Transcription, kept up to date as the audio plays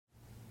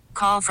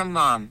Call from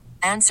mom.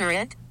 Answer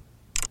it.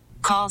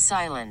 Call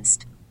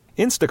silenced.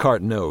 Instacart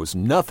knows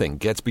nothing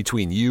gets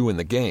between you and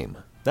the game.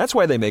 That's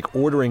why they make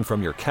ordering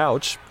from your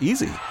couch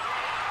easy.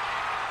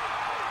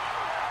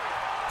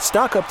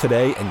 Stock up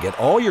today and get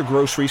all your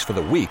groceries for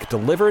the week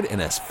delivered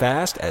in as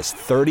fast as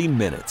 30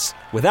 minutes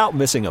without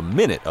missing a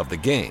minute of the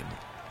game.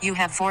 You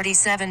have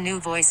 47 new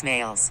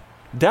voicemails.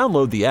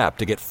 Download the app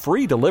to get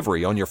free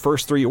delivery on your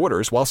first 3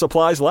 orders while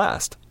supplies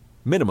last.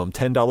 Minimum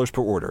 $10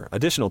 per order.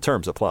 Additional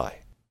terms apply.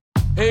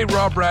 Hey,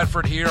 Rob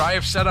Bradford here. I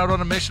have set out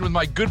on a mission with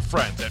my good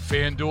friends at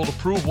FanDuel to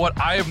prove what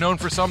I have known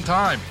for some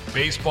time.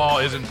 Baseball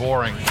isn't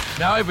boring.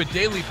 Now I have a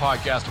daily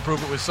podcast to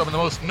prove it with some of the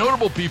most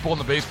notable people in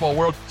the baseball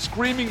world,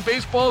 screaming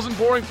baseball isn't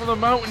boring from the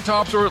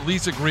mountaintops, or at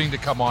least agreeing to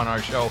come on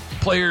our show.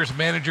 Players,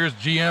 managers,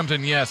 GMs,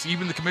 and yes,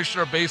 even the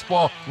commissioner of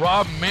baseball,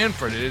 Rob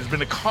Manfred. It has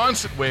been a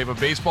constant wave of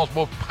baseball's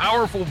most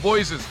powerful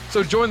voices.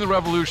 So join the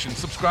revolution.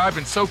 Subscribe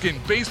and soak in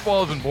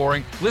Baseball Isn't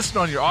Boring. Listen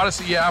on your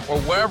Odyssey app or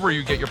wherever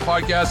you get your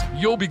podcasts.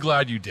 You'll be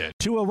glad you did.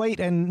 2:08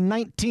 and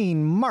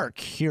 19 mark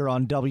here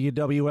on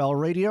WWL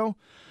Radio.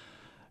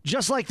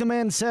 Just like the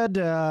man said,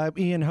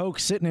 Ian Hoch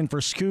sitting in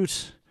for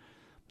Scoot,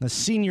 the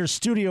senior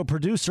studio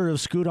producer of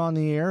Scoot on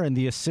the Air and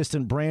the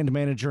assistant brand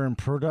manager and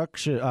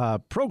production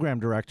program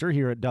director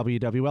here at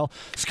WWL.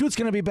 Scoot's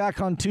going to be back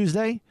on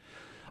Tuesday.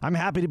 I'm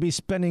happy to be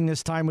spending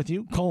this time with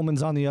you.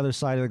 Coleman's on the other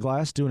side of the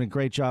glass, doing a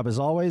great job as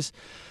always.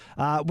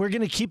 We're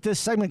going to keep this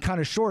segment kind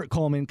of short,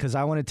 Coleman, because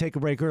I want to take a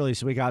break early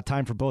so we got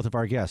time for both of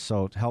our guests.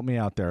 So help me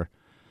out there.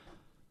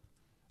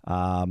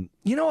 I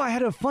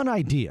had a fun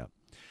idea.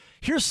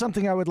 Here's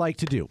something I would like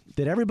to do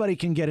that everybody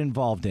can get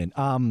involved in.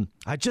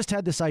 I just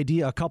had this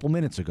idea a couple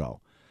minutes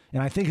ago,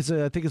 and I think it's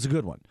a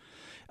good one.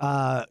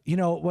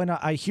 When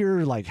I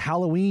hear like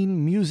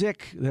Halloween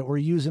music that we're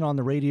using on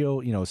the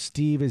radio,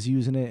 Steve is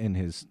using it in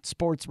his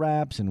sports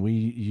raps, and we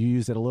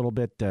use it a little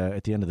bit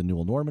at the end of the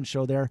Newell Norman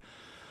show there.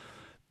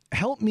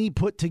 Help me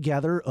put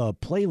together a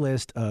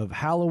playlist of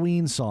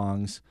Halloween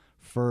songs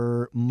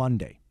for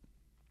Monday.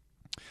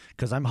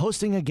 Because I'm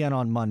hosting again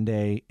on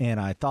Monday, and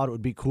I thought it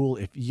would be cool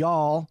if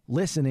y'all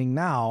listening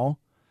now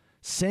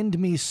send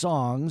me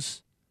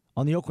songs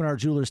on the Oakland Art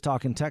Jewelers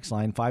Talking text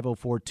line,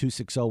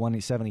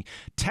 504-260-1870.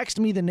 Text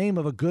me the name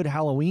of a good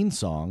Halloween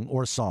song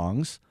or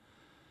songs.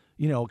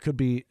 It could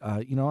be,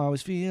 I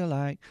always feel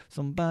like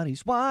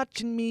somebody's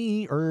watching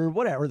me, or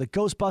whatever, the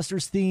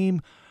Ghostbusters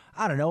theme.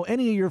 I don't know,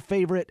 any of your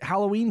favorite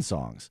Halloween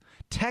songs.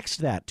 Text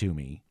that to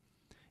me,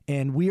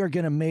 and we are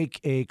going to make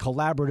a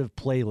collaborative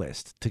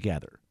playlist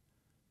together.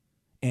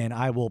 And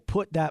I will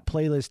put that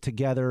playlist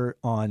together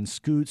on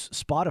Scoot's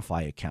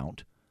Spotify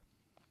account.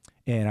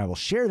 And I will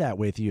share that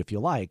with you if you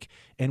like.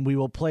 And we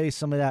will play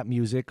some of that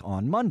music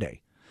on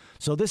Monday.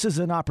 So this is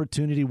an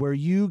opportunity where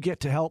you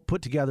get to help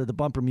put together the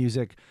bumper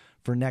music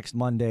for next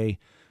Monday.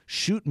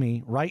 Shoot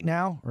me right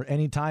now or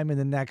anytime in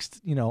the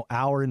next,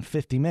 hour and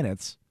 50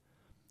 minutes.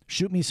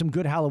 Shoot me some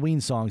good Halloween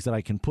songs that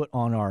I can put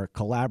on our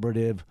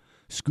collaborative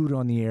Scoot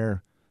on the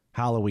Air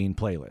Halloween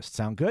playlist.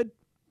 Sound good?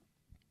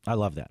 I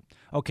love that.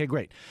 Okay,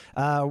 great.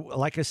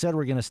 Like I said,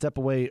 we're going to step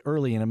away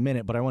early in a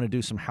minute, but I want to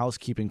do some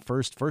housekeeping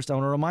first. First, I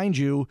want to remind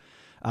you,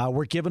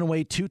 we're giving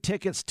away 2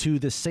 tickets to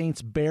the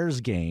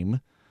Saints-Bears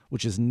game,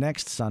 which is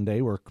next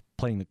Sunday. We're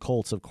playing the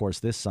Colts, of course,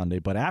 this Sunday.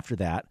 But after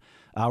that,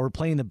 we're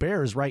playing the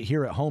Bears right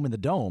here at home in the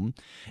Dome.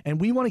 And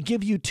we want to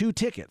give you 2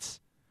 tickets.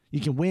 You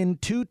can win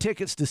 2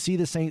 tickets to see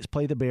the Saints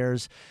play the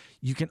Bears.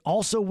 You can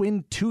also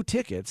win 2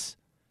 tickets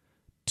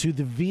to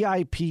the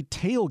VIP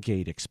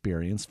tailgate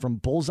experience from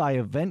Bullseye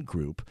Event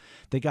Group.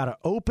 They got an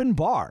open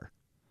bar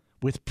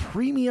with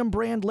premium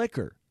brand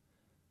liquor.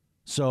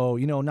 So,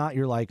 not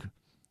your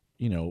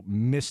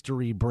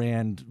mystery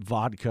brand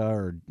vodka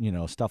or,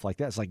 stuff like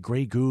that. It's like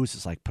Grey Goose.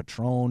 It's like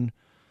Patron,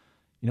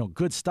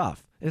 good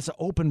stuff. It's an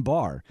open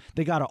bar.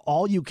 They got an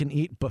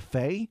all-you-can-eat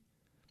buffet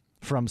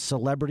from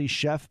celebrity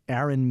chef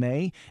Aaron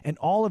May. And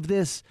all of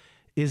this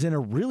is in a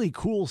really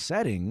cool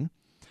setting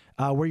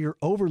where you're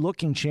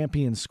overlooking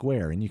Champion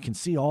Square, and you can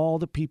see all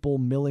the people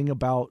milling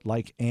about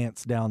like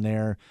ants down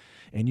there,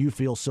 and you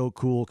feel so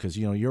cool because,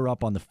 you're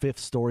up on the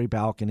 5th-story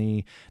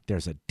balcony.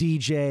 There's a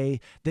DJ.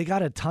 They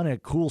got a ton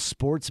of cool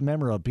sports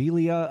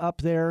memorabilia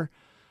up there.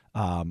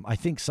 I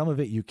think some of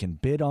it you can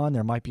bid on.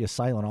 There might be a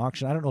silent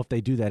auction. I don't know if they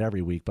do that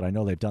every week, but I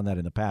know they've done that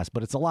in the past.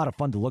 But it's a lot of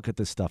fun to look at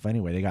this stuff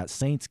anyway. They got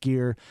Saints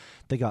gear.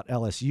 They got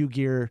LSU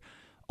gear.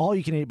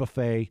 All-you-can-eat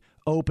buffet,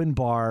 open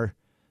bar.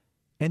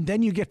 And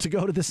then you get to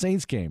go to the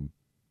Saints game.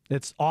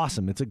 It's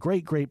awesome. It's a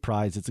great, great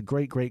prize. It's a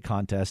great, great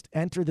contest.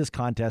 Enter this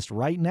contest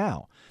right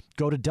now.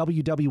 Go to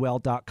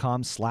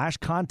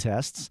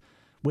WWL.com/contests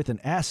with an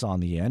S on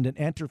the end and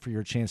enter for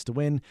your chance to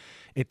win.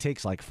 It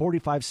takes like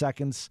 45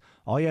 seconds.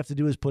 All you have to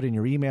do is put in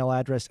your email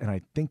address and I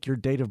think your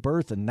date of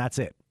birth, and that's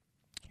it.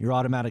 You're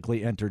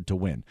automatically entered to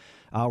win.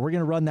 We're going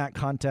to run that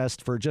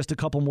contest for just a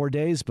couple more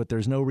days, but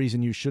there's no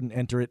reason you shouldn't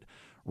enter it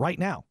right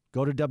now.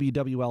 Go to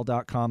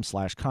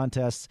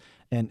WWL.com/contests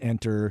and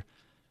enter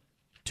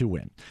to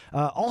win.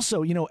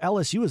 Also,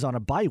 LSU is on a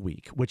bye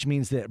week, which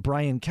means that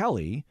Brian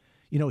Kelly,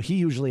 he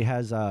usually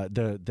has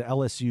the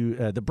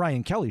LSU, the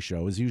Brian Kelly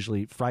show is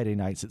usually Friday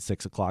nights at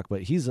 6 o'clock,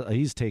 but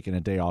he's taking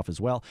a day off as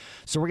well.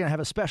 So we're going to have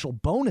a special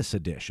bonus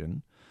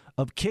edition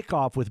of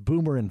Kickoff with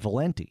Boomer and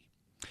Valenti.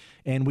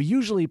 And we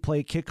usually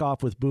play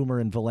Kickoff with Boomer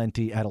and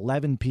Valenti at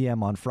 11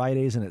 p.m. on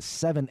Fridays and at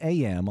 7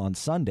 a.m. on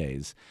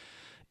Sundays.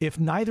 If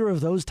neither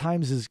of those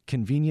times is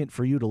convenient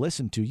for you to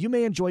listen to, you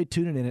may enjoy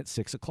tuning in at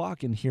 6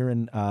 o'clock and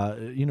hearing,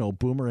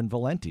 Boomer and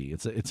Valenti.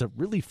 It's a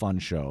really fun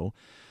show.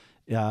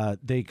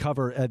 They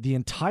cover the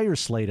entire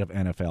slate of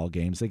NFL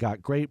games. They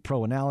got great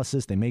pro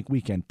analysis. They make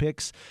weekend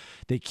picks.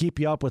 They keep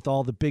you up with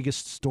all the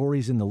biggest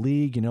stories in the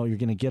league. You're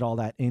going to get all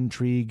that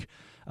intrigue,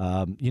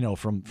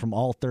 from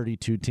all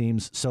 32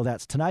 teams. So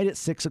that's tonight at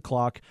 6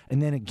 o'clock, and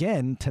then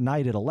again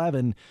tonight at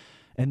 11,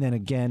 and then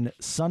again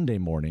Sunday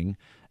morning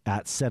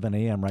at 7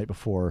 a.m. right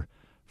before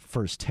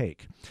First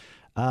Take.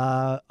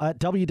 At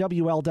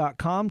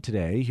WWL.com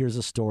today, here's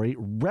a story.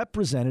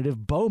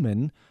 Representative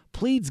Bowman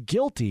pleads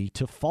guilty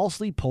to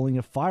falsely pulling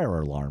a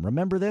fire alarm.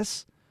 Remember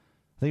this?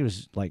 I think it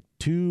was like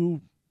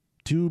two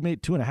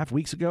and a half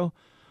weeks ago.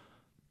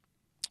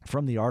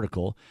 From the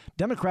article,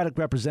 Democratic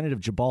Representative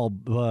Jamal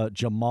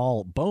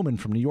Bowman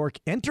from New York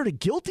entered a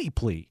guilty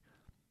plea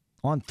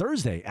on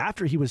Thursday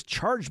after he was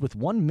charged with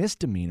one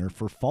misdemeanor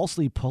for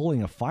falsely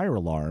pulling a fire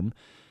alarm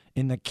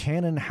in the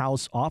Cannon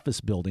House office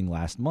building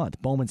last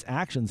month. Bowman's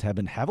actions have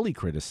been heavily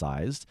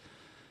criticized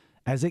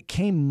as it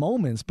came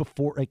moments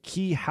before a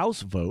key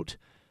House vote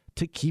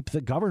to keep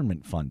the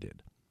government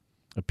funded.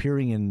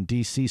 Appearing in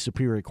D.C.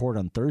 Superior Court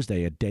on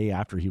Thursday, a day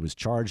after he was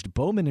charged,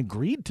 Bowman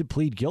agreed to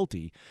plead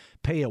guilty,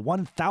 pay a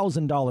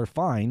 $1,000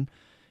 fine,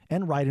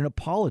 and write an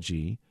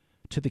apology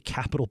to the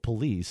Capitol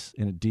Police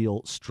in a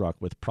deal struck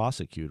with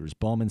prosecutors.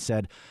 Bowman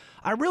said,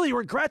 "I really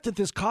regret that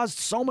this caused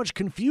so much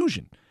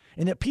confusion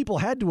and that people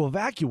had to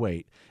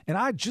evacuate, and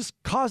I just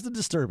caused a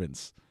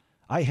disturbance.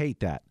 I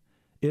hate that.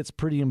 It's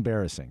pretty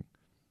embarrassing.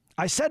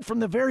 I said from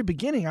the very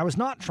beginning I was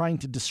not trying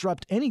to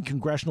disrupt any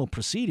congressional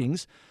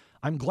proceedings.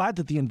 I'm glad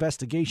that the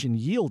investigation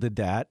yielded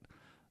that."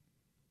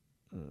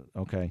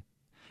 Okay.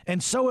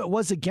 "And so it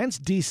was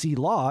against D.C.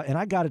 law, and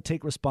I got to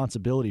take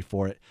responsibility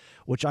for it,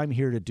 which I'm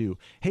here to do."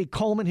 Hey,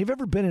 Coleman, have you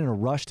ever been in a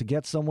rush to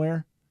get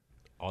somewhere?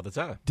 All the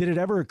time. Did it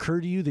ever occur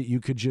to you that you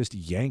could just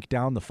yank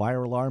down the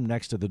fire alarm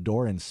next to the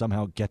door and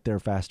somehow get there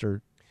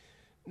faster?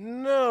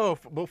 No,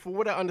 but for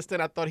what I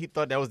understand, he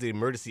thought that was the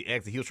emergency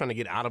exit. He was trying to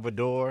get out of a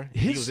door.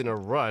 He was in a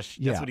rush.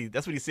 That's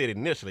what he said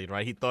initially,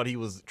 right? He thought he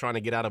was trying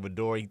to get out of a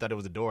door. He thought it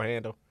was a door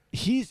handle.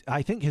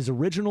 I think his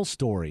original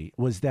story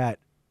was that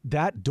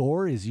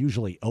door is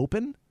usually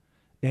open,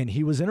 and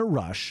he was in a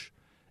rush.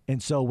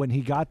 And so when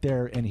he got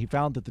there and he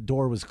found that the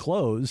door was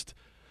closed,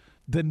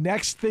 the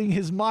next thing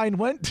his mind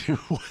went to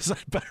was, I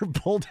better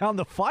pull down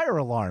the fire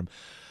alarm.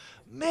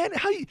 Man,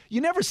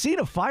 you never seen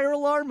a fire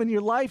alarm in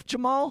your life,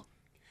 Jamal?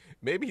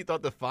 Maybe he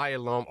thought the fire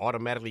alarm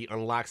automatically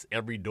unlocks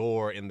every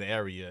door in the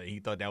area. He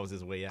thought that was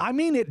his way out. I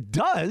mean, it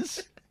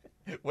does.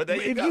 Well,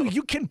 there you go.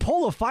 You can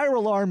pull a fire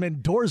alarm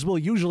and doors will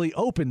usually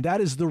open. That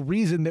is the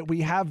reason that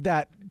we have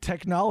that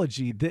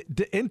technology.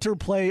 The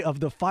interplay of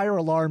the fire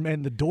alarm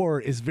and the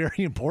door is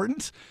very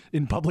important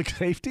in public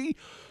safety.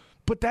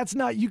 But that's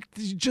not, you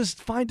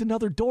just find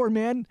another door,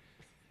 man.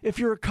 If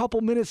you're a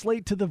couple minutes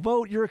late to the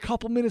vote, you're a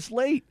couple minutes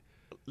late.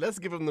 Let's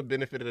give him the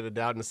benefit of the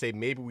doubt and say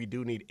maybe we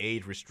do need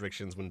age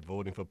restrictions when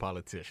voting for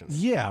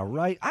politicians. Yeah,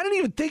 right. I don't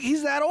even think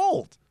he's that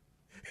old.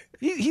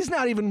 He's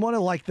not even one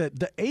of like the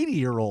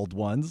 80-year-old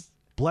ones.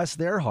 Bless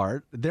their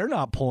heart. They're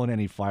not pulling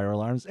any fire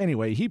alarms.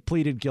 Anyway, he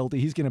pleaded guilty.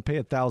 He's going to pay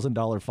a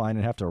 $1,000 fine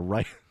and have to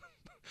write.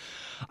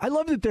 I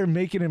love that they're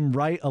making him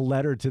write a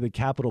letter to the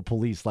Capitol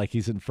Police like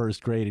he's in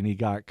first grade and he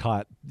got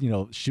caught,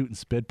 shooting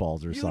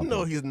spitballs or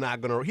something. He's not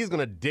he's going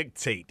to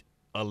dictate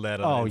a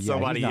letter. Oh, and yeah,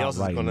 somebody else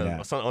is going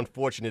to, some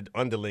unfortunate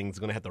underling is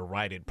going to have to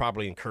write it,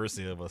 probably in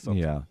cursive or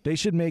something. Yeah, they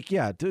should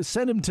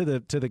send him to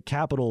the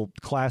Capitol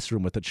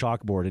classroom with the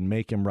chalkboard and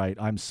make him write,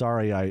 "I'm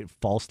sorry I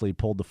falsely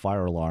pulled the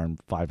fire alarm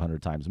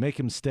 500 times. Make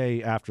him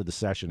stay after the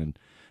session and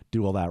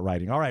do all that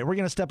writing. All right, we're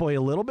going to step away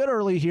a little bit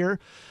early here.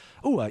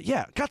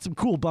 Got some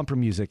cool bumper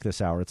music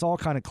this hour. It's all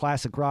kind of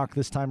classic rock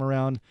this time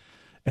around.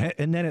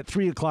 And then at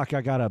 3 o'clock,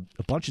 I got a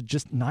bunch of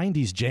just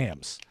 90s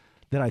jams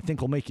that I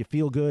think will make you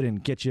feel good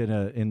and get you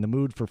in the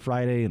mood for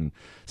Friday and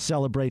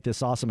celebrate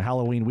this awesome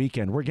Halloween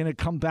weekend. We're going to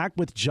come back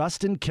with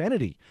Justin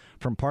Kennedy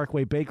from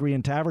Parkway Bakery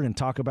and Tavern and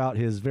talk about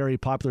his very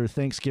popular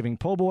Thanksgiving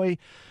po' boy.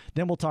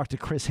 Then we'll talk to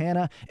Chris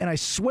Hanna, and I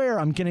swear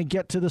I'm going to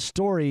get to the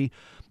story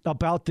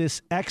about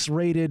this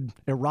X-rated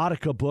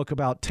erotica book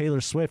about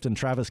Taylor Swift and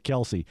Travis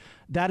Kelce.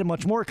 That and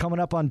much more coming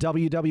up on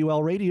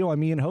WWL Radio.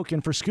 I'm Ian Hoch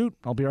in for Scoot.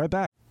 I'll be right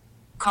back.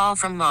 Call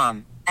from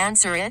mom.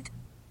 Answer it.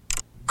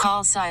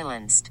 Call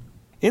silenced.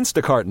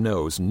 Instacart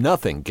knows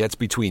nothing gets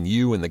between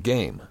you and the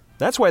game.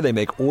 That's why they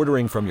make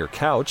ordering from your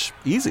couch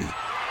easy.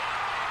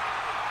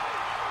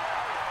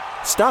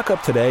 Stock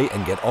up today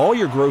and get all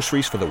your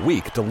groceries for the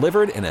week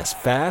delivered in as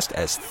fast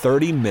as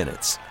 30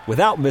 minutes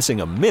without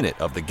missing a minute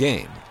of the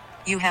game.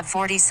 You have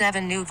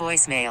 47 new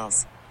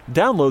voicemails.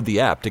 Download the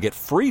app to get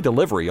free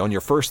delivery on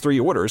your first 3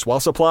 orders while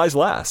supplies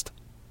last.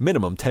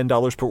 Minimum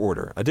 $10 per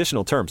order.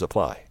 Additional terms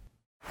apply.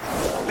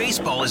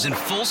 Baseball is in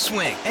full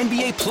swing.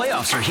 NBA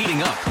playoffs are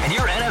heating up, and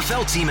your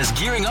NFL team is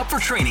gearing up for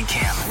training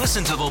camp.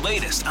 Listen to the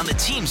latest on the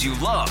teams you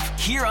love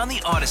here on the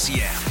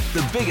Odyssey app.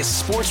 The biggest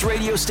sports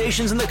radio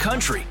stations in the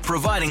country,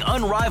 providing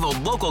unrivaled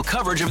local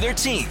coverage of their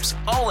teams,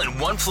 all in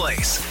one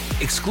place.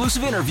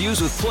 Exclusive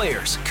interviews with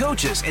players,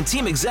 coaches, and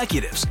team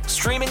executives,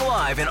 streaming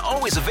live and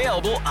always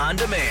available on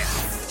demand.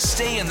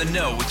 Stay in the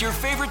know with your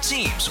favorite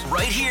teams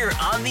right here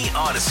on the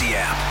Odyssey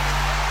app.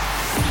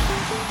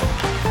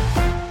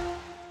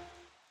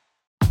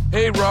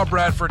 Hey, Rob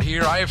Bradford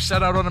here. I have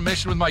set out on a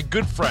mission with my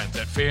good friends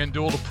at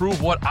FanDuel to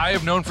prove what I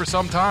have known for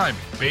some time.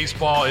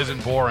 Baseball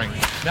isn't boring.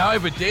 Now I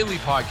have a daily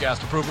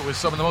podcast to prove it with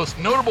some of the most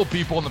notable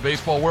people in the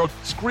baseball world,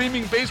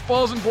 screaming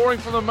baseball isn't boring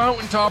from the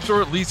mountaintops,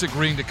 or at least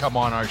agreeing to come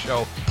on our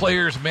show.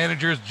 Players,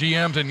 managers,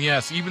 GMs, and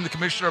yes, even the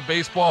commissioner of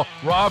baseball,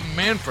 Rob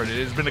Manfred.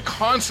 It has been a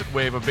constant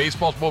wave of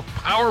baseball's most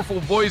powerful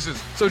voices.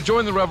 So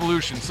join the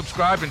revolution.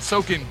 Subscribe and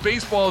soak in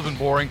Baseball Isn't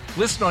Boring.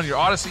 Listen on your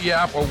Odyssey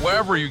app or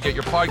wherever you get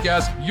your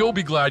podcasts. You'll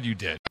be glad you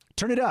did.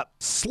 Turn it up.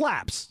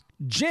 Slaps.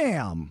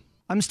 Jam.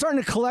 I'm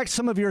starting to collect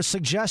some of your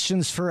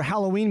suggestions for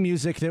Halloween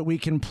music that we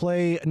can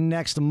play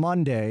next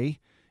Monday.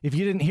 If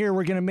you didn't hear,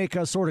 we're going to make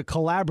a sort of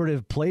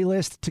collaborative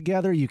playlist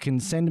together. You can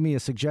send me a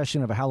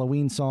suggestion of a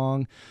Halloween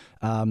song.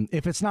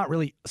 If it's not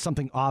really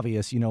something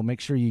obvious, make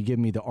sure you give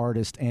me the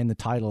artist and the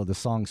title of the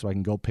song so I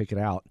can go pick it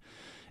out.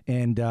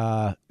 And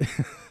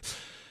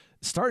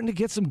starting to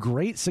get some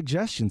great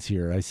suggestions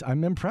here.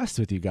 I'm impressed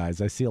with you guys.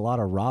 I see a lot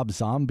of Rob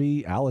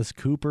Zombie, Alice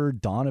Cooper,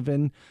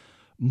 Donovan.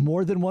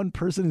 More than one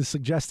person is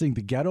suggesting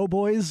the Ghetto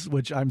Boys,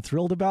 which I'm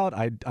thrilled about.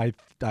 I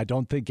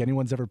don't think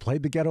anyone's ever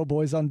played the Ghetto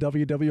Boys on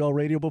WWL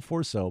radio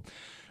before, so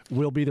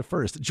we'll be the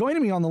first.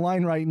 Joining me on the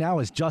line right now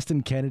is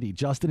Justin Kennedy.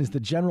 Justin is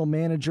the general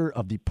manager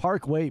of the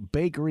Parkway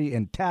Bakery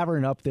and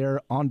Tavern up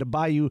there on the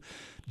Bayou.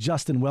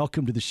 Justin,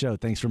 welcome to the show.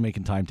 Thanks for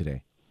making time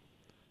today.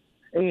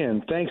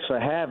 Ian, thanks for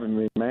having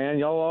me, man.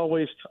 Y'all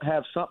always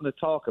have something to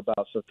talk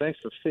about, so thanks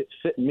for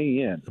fitting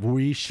me in.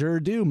 We sure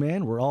do,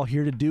 man. We're all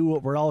here to do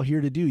what we're all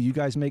here to do. You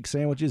guys make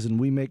sandwiches and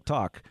we make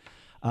talk.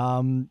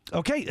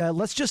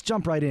 Let's just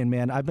jump right in,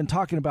 man. I've been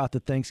talking about the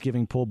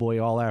Thanksgiving po' boy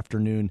all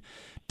afternoon.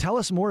 Tell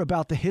us more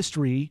about the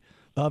history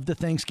of the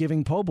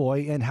Thanksgiving po'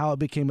 boy and how it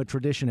became a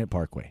tradition at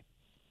Parkway.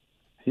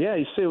 Yeah,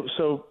 you see,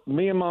 so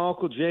me and my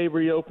Uncle Jay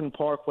reopened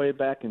Parkway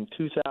back in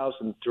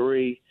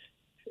 2003.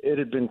 It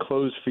had been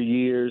closed for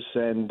years,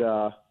 and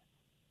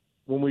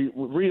when we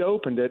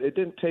reopened it, it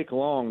didn't take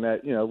long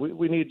that,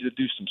 we needed to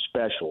do some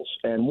specials.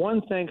 And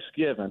one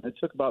Thanksgiving, it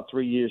took about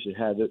 3 years to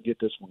have to get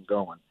this one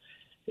going.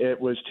 It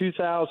was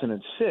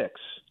 2006.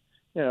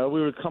 We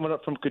were coming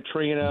up from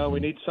Katrina. Mm-hmm. We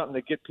need something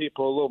to get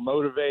people a little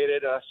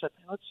motivated. I said,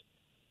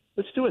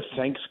 let's do a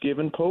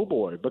Thanksgiving po'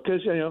 boy,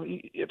 because,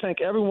 you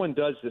think everyone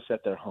does this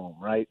at their home,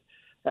 right?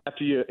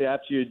 After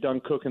you're done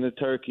cooking the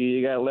turkey,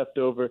 you got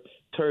leftover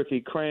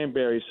turkey,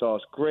 cranberry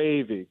sauce,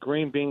 gravy,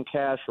 green bean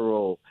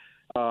casserole.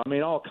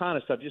 All kind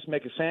of stuff. Just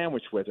make a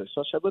sandwich with it.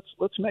 So I said,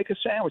 let's make a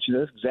sandwich. And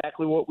that's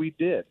exactly what we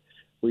did.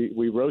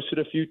 We roasted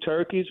a few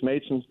turkeys,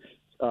 made some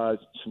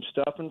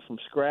stuffing from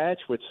scratch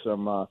with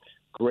some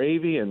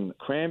gravy and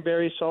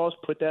cranberry sauce.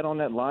 Put that on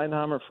that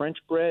Leinheimer French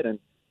bread. And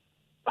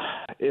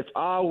if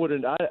I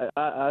wouldn't,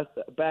 I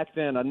back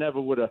then I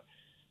never would have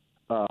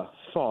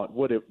thought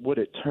what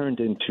it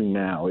turned into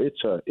now. It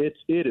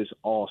is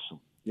awesome.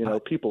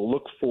 People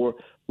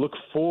look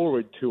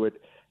forward to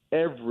it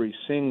every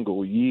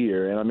single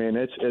year, and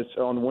it's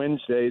on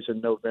Wednesdays in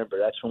November.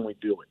 That's when we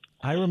do it.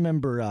 I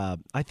remember.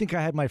 I think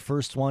I had my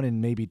first one in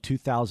maybe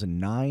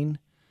 2009,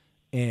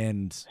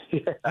 and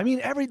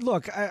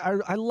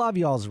I love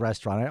y'all's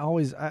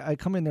restaurant. I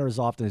come in there as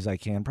often as I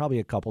can, probably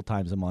a couple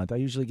times a month. I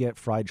usually get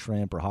fried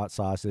shrimp or hot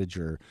sausage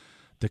or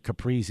the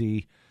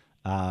caprese.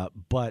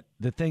 But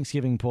the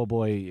Thanksgiving po'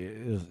 boy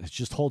it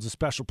just holds a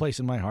special place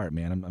in my heart,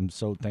 man. I'm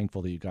so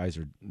thankful that you guys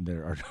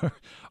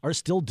are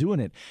still doing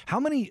it.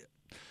 How many?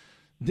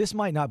 This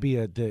might not be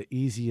the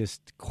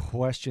easiest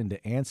question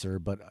to answer,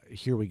 but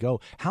here we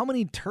go. How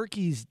many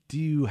turkeys do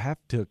you have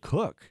to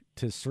cook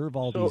to serve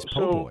all these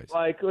po' boys?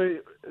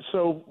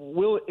 So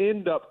we'll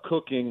end up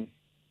cooking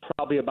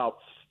probably about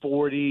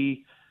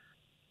 40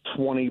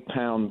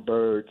 20-pound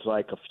birds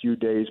like a few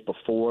days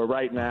before.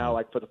 Right now,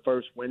 like for the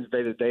first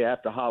Wednesday, the day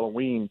after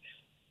Halloween,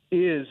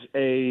 is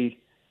a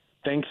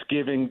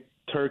Thanksgiving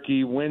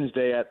Turkey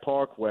Wednesday at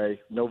Parkway,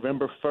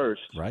 November 1st.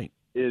 Right.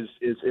 Is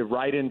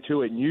right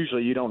into it, and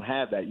usually you don't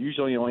have that.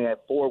 Usually you only have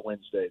 4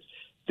 Wednesdays.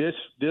 This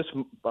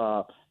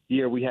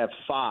year we have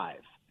 5.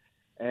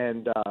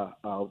 And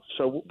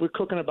so we're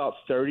cooking about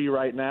 30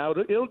 right now.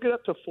 It'll get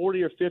up to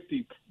 40 or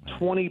 50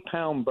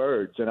 20-pound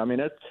birds.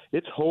 And,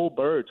 it's whole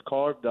birds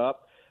carved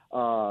up.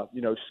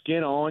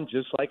 Skin on,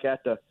 just like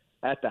at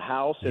the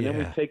house, and then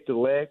we take the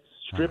legs,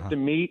 strip the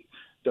meat,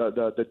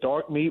 the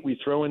dark meat. We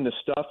throw in the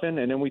stuffing,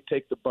 and then we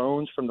take the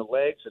bones from the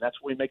legs, and that's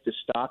what we make the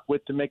stock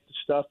with to make the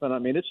stuffing.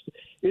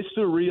 It's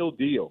the real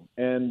deal.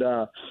 And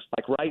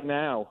like right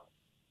now,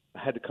 I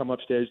had to come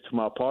upstairs to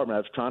my apartment. I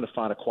was trying to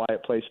find a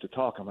quiet place to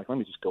talk. I'm like, let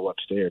me just go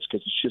upstairs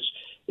because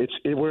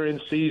we're in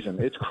season.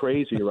 It's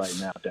crazy right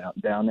now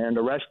down there in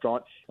the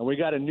restaurant, and we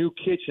got a new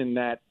kitchen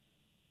that,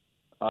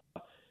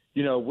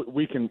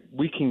 we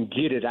can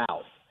get it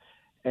out.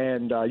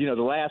 And the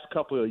last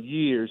couple of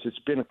years, it's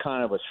been a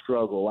kind of a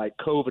struggle. Like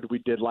COVID, we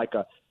did like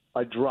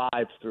a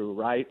drive-through,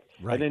 right?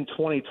 And then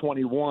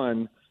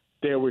 2021,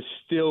 there were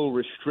still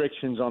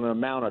restrictions on the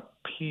amount of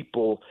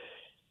people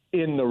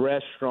in the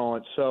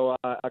restaurant, so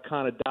I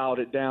kind of dialed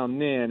it down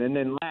then. And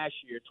then last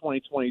year,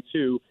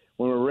 2022,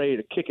 when we're ready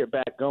to kick it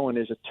back going,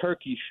 there's a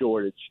turkey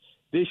shortage.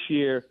 This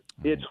year,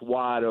 it's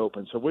wide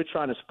open. So we're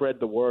trying to spread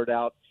the word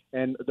out.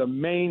 And the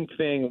main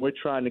thing we're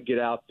trying to get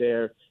out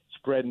there,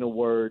 spreading the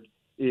word,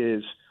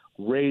 is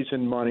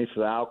raising money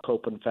for the Al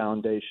Copeland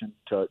Foundation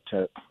to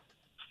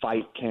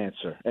fight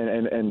cancer.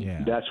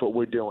 And that's what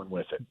we're doing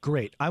with it.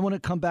 Great. I want to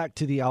come back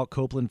to the Al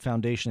Copeland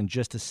Foundation in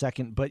just a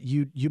second, but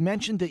you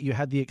mentioned that you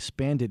had the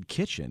expanded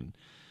kitchen.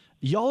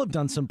 Y'all have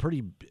done some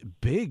pretty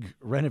big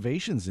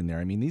renovations in there.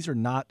 I mean, these are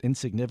not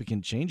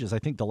insignificant changes. I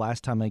think the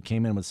last time I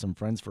came in with some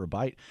friends for a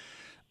bite,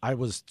 I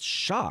was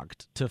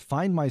shocked to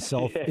find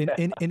myself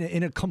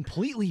in a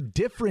completely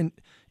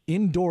different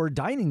indoor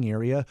dining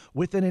area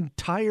with an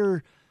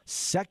entire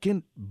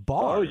second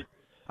bar. Oh,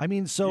 I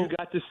mean, so you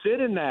got to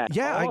sit in that.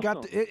 Yeah, awesome. I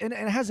got and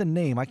it has a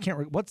name. I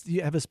can't. Do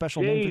you have a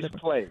special name for that?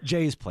 Place.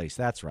 Jay's Place.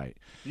 That's right.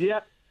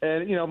 Yep.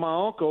 And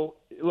my uncle,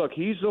 look,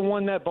 he's the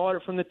one that bought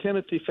it from the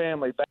Timothy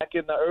family back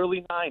in the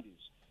early '90s.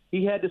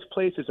 He had this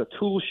place as a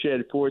tool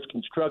shed for his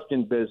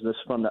construction business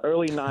from the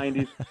early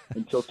 '90s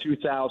until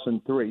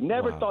 2003.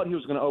 Never thought he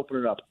was going to open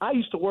it up. I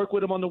used to work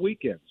with him on the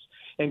weekends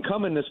and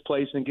come in this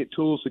place and get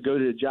tools to go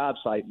to the job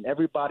site, and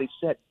everybody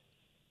said,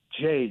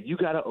 Jay, you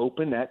got to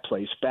open that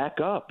place back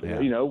up,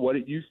 what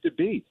it used to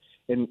be.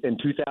 In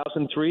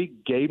 2003,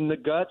 gave him the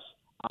guts.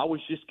 I was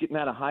just getting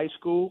out of high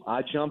school.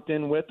 I jumped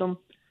in with him.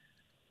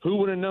 Who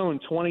would have known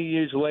 20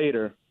 years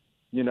later,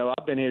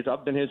 I've been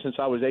here since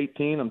I was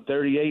 18. I'm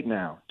 38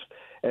 now.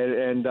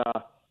 And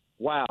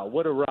wow,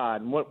 what a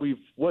ride. And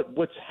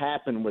what's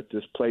happened with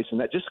this place. And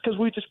that just because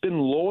we've just been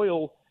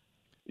loyal,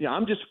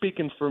 I'm just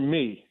speaking for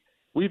me.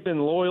 We've been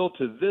loyal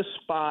to this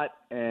spot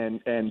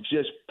and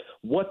just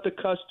what the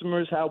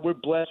customers, how we're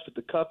blessed with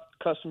the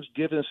customers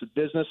giving us the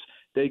business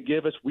they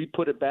give us. We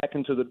put it back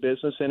into the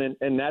business,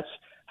 and that's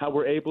how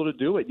we're able to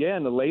do it. Yeah,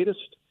 and the latest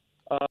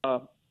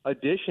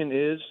addition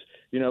is,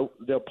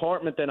 the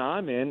apartment that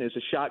I'm in is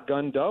a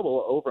shotgun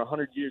double over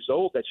 100 years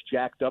old that's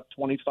jacked up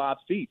 25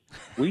 feet.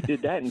 We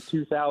did that in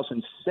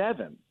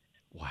 2007.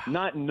 Wow.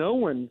 Not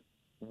knowing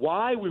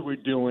why we were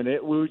doing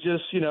it. We were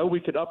just, we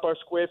could up our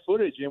square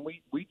footage, and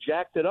we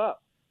jacked it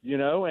up,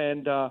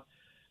 and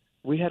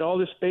we had all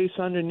this space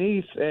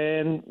underneath,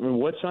 and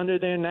what's under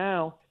there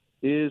now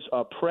is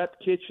a prep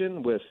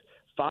kitchen with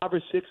 5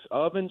 or 6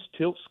 ovens,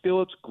 tilt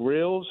skillets,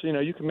 grills.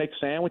 You can make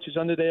sandwiches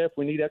under there if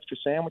we need extra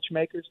sandwich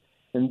makers.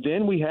 And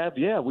then we have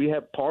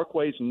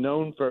Parkway's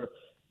known for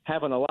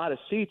having a lot of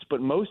seats,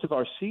 but most of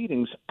our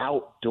seating's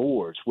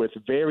outdoors with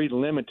very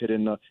limited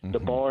in the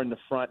bar in the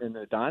front and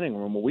the dining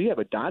room. Well, we have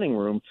a dining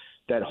room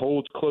that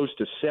holds close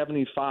to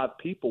 75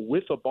 people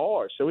with a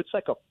bar. So it's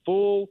like a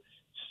full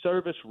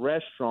service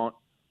restaurant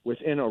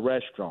within a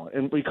restaurant.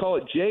 And we call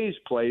it Jay's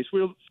Place.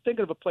 We were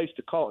thinking of a place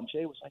to call it, and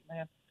Jay was like,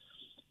 man,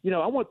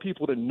 I want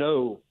people to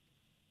know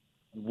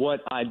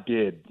what I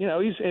did.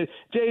 Jay's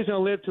going to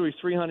live till he's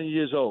 300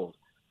 years old.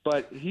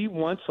 But he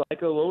wants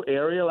like a little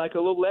area, like a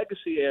little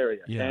legacy area.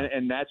 Yeah.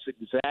 And that's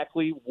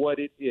exactly what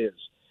it is.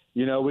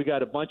 We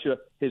got a bunch of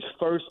his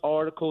first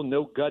article,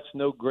 No Guts,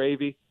 No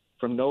Gravy,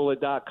 from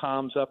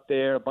NOLA.com's up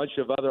there, a bunch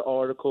of other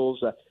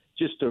articles,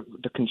 just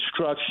the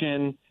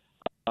construction.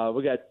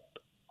 We got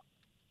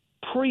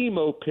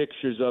primo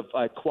pictures of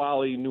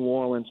quality New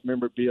Orleans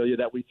memorabilia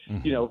that we,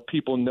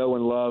 people know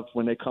and love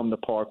when they come to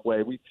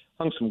Parkway. We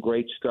hung some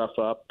great stuff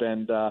up,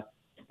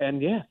 and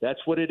yeah, that's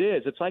what it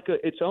is.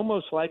 It's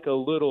almost like a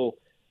little,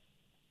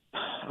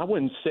 I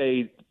wouldn't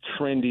say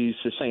trendy,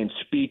 so saying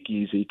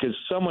speakeasy, because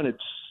someone had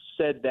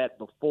said that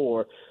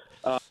before.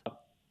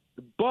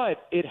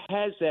 But it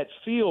has that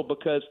feel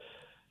because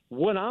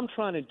what I'm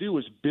trying to do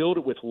is build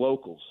it with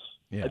locals.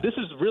 Yeah. This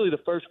is really the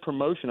first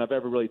promotion I've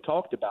ever really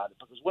talked about it,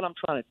 because what I'm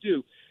trying to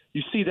do,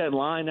 you see that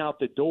line out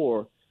the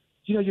door,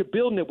 you're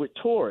building it with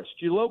tourists.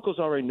 Your locals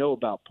already know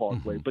about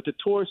Parkway, but the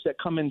tourists that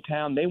come in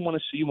town, they want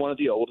to see one of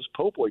the oldest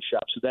po' boy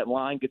shops, so that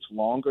line gets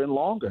longer and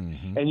longer.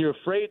 And you're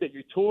afraid that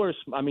your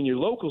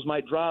locals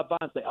might drive by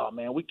and say, oh,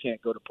 man, we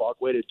can't go to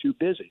Parkway. They're too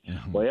busy.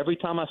 Well, every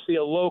time I see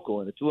a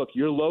local, and if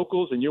you're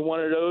locals and you're one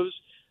of those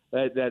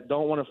that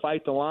don't want to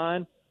fight the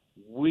line,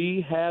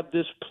 we have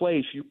this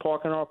place. You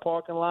park in our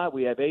parking lot.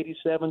 We have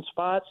 87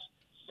 spots,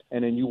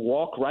 and then you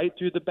walk right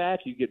through the back.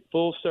 You get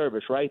full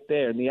service right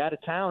there. And the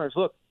out-of-towners,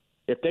 look,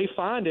 if they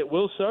find it,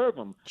 we'll serve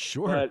them.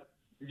 Sure. But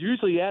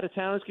usually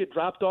out-of-towners get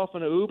dropped off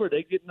in an Uber.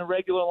 They get in a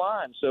regular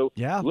line. So,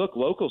 look,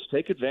 locals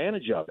take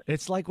advantage of it.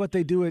 It's like what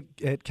they do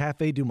at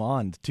Cafe Du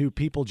Monde, too.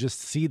 People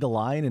just see the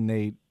line and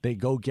they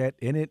go get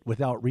in it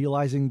without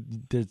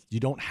realizing that you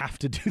don't have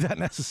to do that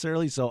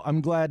necessarily. So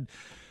I'm glad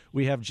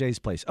we have Jay's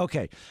Place.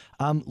 Okay,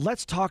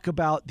 let's talk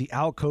about the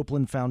Al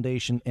Copeland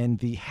Foundation and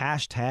the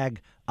hashtag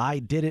I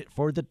Did It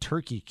for the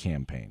Turkey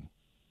campaign.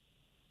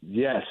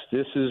 Yes,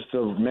 this is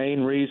the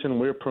main reason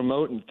we're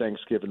promoting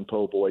Thanksgiving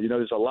Po' Boy. You know,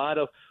 there's a lot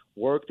of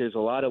work, there's a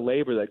lot of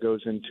labor that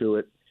goes into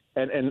it,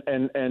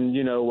 and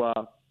you know,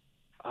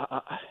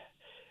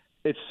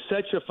 it's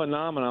such a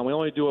phenomenon. We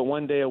only do it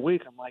one day a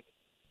week. I'm like,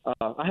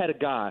 I had a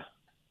guy.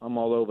 I'm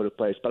all over the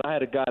place, but I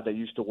had a guy that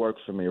used to work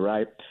for me.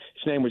 Right,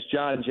 his name was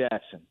John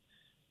Jackson.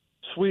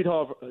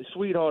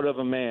 Sweetheart of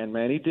a man.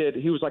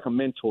 He was like a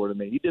mentor to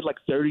me. He did like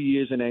 30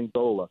 years in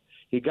Angola.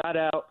 He got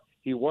out.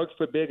 He worked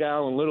for Big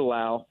Al and Little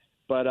Al,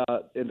 but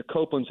in the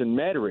Copelands in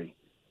Metairie.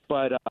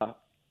 But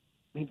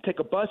he'd take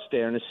a bus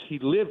there, and he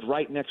lived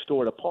right next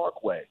door to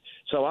Parkway.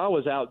 So I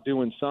was out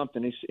doing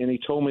something, and he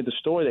told me the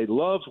story. They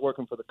loved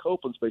working for the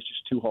Copelands, but it's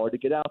just too hard to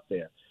get out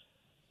there.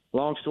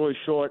 Long story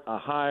short, I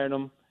hired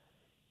him.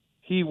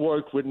 He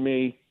worked with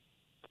me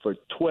for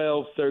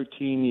 12,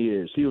 13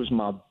 years. He was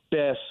my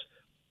best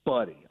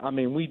buddy. I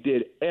mean, we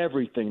did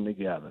everything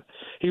together.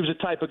 He was the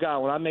type of guy,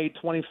 when I made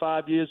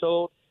 25 years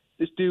old,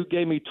 this dude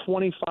gave me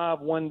 25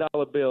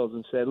 $1 bills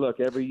and said,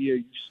 look, every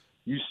year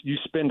you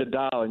spend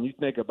 $1 and you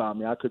think about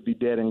me, I could be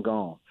dead and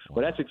gone.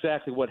 Well, that's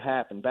exactly what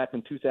happened. Back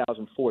in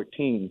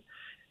 2014,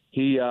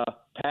 he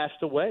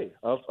passed away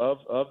of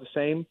the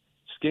same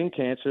skin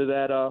cancer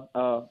that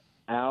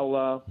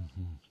Al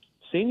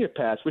Sr.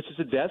 passed, which is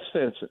a death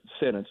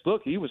sentence.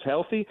 Look, he was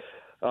healthy,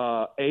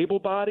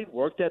 able-bodied,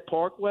 worked at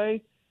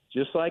Parkway,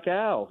 just like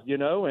Al, you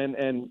know, and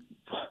a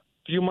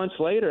few months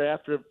later,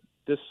 after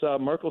this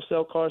Merkel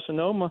cell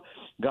carcinoma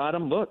got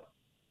him, look,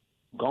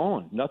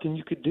 gone, nothing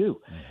you could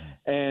do.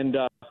 And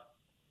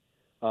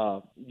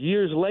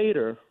years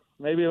later,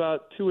 maybe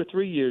about 2 or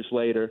 3 years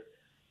later,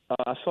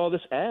 I saw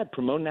this ad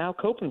promoting Al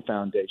Copeland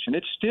Foundation.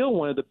 It's still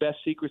one of the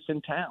best secrets in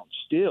town,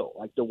 still.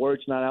 Like, the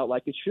word's not out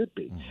like it should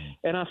be.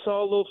 And I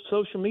saw a little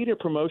social media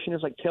promotion.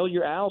 It's like, tell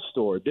your Al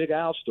story, big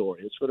Al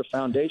story. It's for the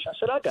foundation. I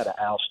said, I got an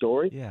Al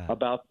story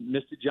about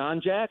Mr. John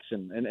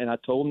Jackson. And I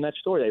told them that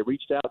story. They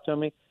reached out to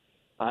me.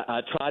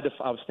 I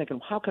was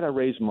thinking, how could I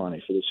raise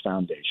money for this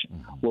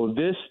foundation? Well,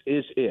 this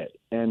is it.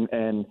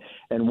 And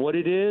what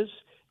it is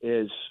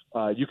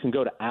you can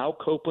go to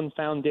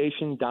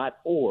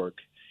alcopelandfoundation.org,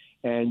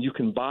 and you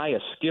can buy a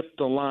Skip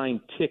the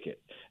Line ticket.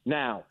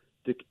 Now,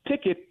 the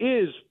ticket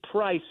is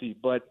pricey,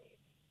 but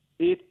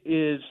it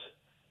is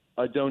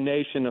a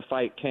donation to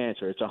fight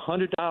cancer. It's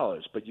 $100,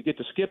 but you get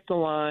to skip the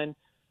line,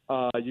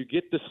 you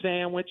get the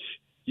sandwich,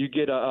 you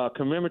get a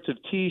commemorative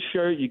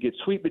T-shirt, you get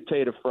sweet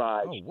potato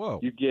fries,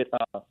 you get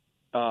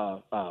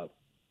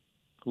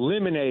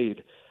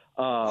lemonade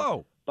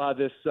by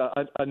this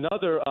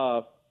another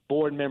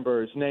board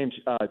member. His name's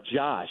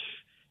Josh.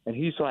 And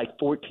he's like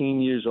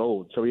 14 years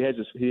old, so he has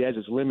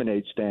his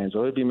lemonade stand.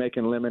 So he'll be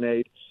making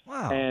lemonade.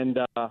 Wow! And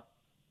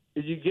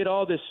you get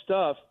all this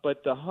stuff,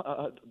 but the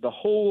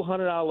whole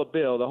 $100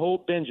 bill, the whole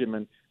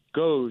Benjamin,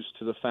 goes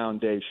to the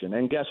foundation.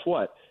 And guess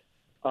what?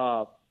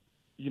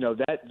 You know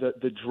that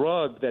the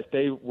drug that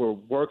they were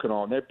working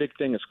on, their big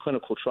thing is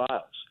clinical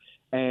trials,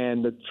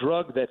 and the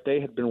drug that they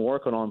had been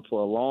working on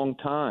for a long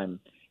time,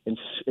 and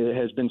it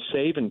has been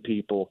saving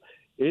people.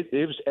 It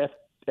was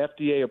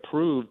FDA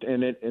approved,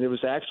 and it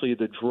was actually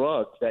the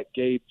drug that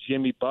gave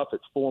Jimmy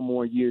Buffett 4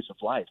 more years of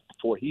life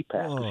before he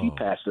passed, because he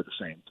passed of the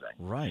same thing.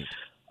 Right.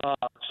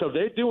 So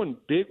they're doing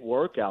big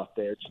work out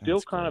there. It's still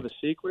kind of a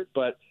secret,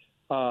 but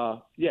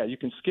you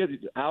can skip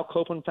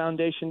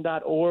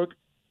alcopelandfoundation.org,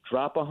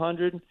 drop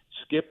 100,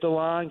 skip the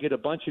line, get a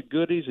bunch of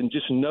goodies, and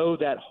just know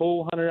that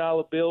whole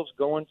 $100 bill's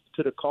going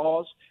to the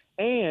cause.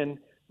 And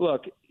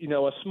look, you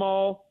know, a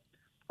small,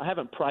 I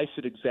haven't priced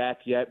it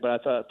exact yet,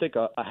 but I think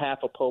a half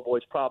a po' boy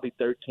is probably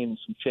 13 and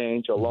some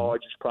change. A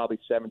large is probably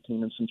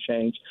 17 and some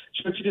change.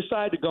 So if you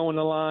decide to go in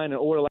the line and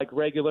order like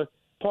regular,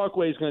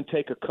 Parkway is going to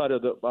take a cut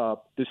of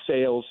the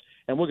sales,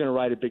 and we're going to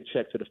write a big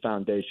check to the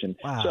foundation.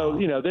 Wow. So,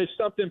 you know, there's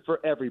something for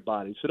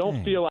everybody. So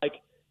don't feel like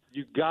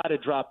you got to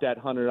drop that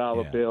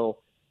 $100 bill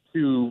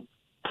to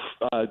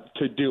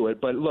do it.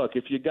 But look,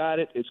 if you got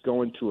it, it's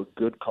going to a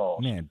good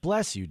cause. Man,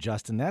 bless you,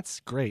 Justin. That's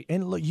great.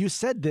 And look, you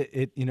said that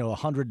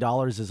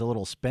 $100 is a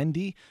little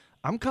spendy.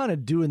 I'm kind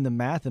of doing the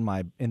math in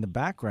the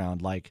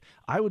background. Like,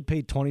 I would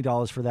pay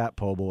 $20 for that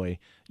po' boy.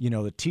 You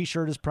know, the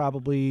T-shirt is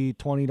probably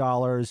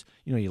 $20.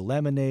 You know, your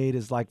lemonade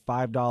is like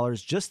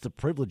 $5. Just the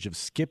privilege of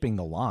skipping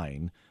the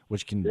line,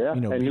 which can and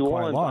be New quite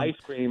Orleans long. ice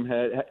cream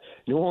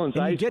New Orleans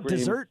and ice you get cream.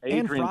 dessert Adrian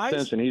and fries.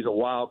 Simpson, he's a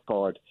wild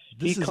card.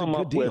 This he is come a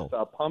good up deal.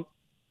 with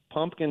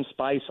pumpkin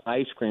spice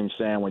ice cream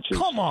sandwiches.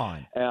 Come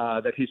on,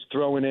 that he's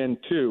throwing in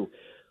too.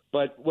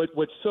 But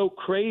what's so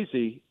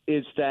crazy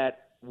is that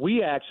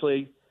we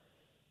actually.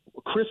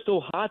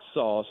 Crystal Hot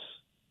Sauce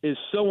is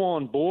so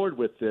on board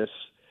with this.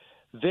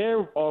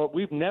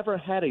 We've never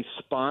had a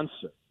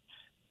sponsor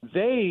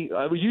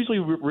we usually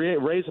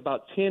raise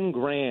about 10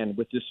 grand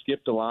with this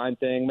skip the line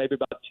thing. Maybe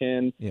about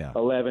 10,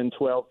 11,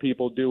 12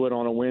 people do it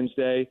on a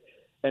Wednesday.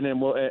 And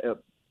then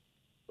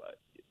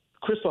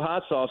Crystal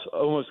Hot Sauce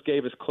almost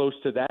gave us close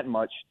to that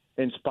much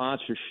in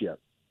sponsorship,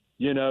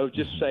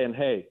 just saying,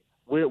 hey,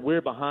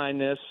 we're behind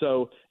this.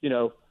 So,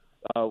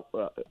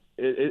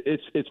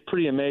 it's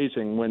pretty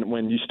amazing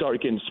when you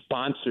start getting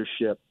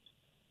sponsorship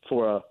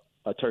for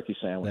a turkey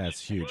sandwich.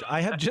 That's huge.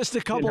 I have just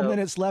a couple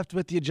minutes left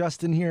with you,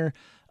 Justin, here.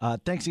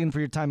 Thanks again for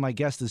your time. My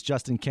guest is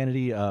Justin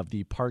Kennedy of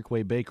the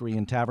Parkway Bakery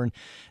and Tavern.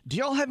 Do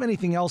y'all have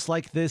anything else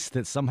like this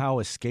that somehow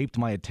escaped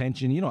my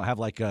attention? You don't have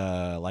like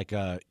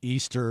a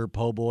Easter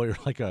po' boy or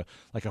like a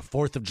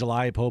 4th of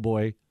July po'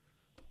 boy?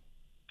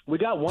 We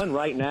got one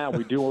right now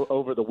we do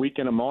over the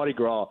weekend of Mardi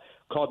Gras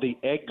called the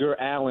Edgar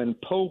Allan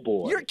Po'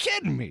 Boy. You're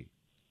kidding me.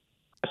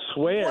 I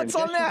swear. What's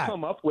on that? Who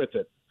come up with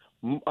it?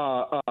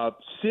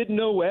 Sid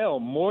Noel,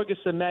 Morgus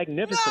the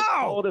Magnificent,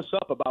 called us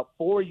up about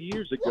 4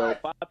 years ago,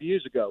 5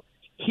 years ago.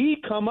 He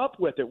come up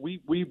with it.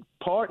 We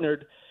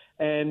partnered,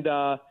 and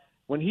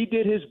when he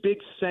did his big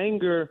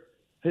Sanger,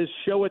 his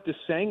show at the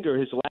Sanger,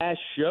 his last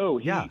show,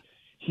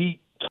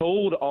 he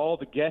told all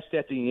the guests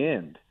at the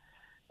end,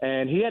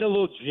 and he had a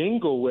little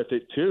jingle with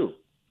it too.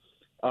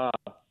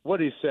 What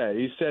did he say?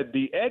 He said,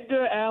 "The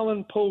Edgar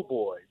Allan Po'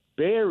 Boy,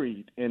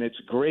 buried in its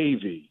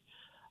gravy."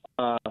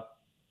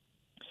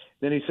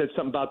 Then he said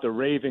something about the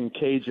Raving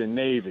Cajun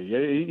Navy.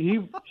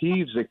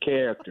 He's a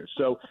character.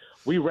 So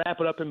we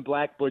wrap it up in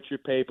black butcher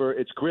paper.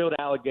 It's grilled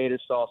alligator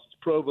sauce, it's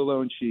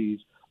provolone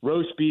cheese,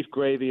 roast beef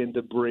gravy and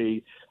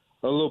debris,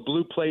 a little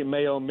blue plate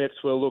mayo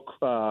mixed with a little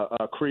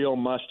Creole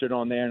mustard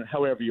on there, and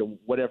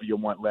whatever you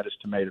want, lettuce,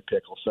 tomato,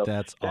 pickle. So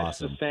that's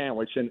awesome. The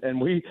sandwich,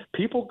 and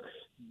people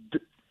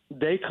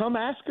they come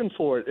asking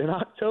for it in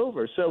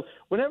October. So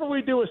whenever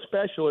we do a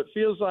special, it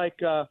feels like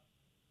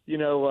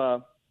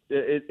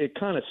it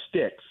kind of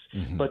sticks.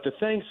 Mm-hmm. But the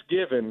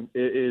Thanksgiving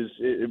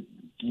it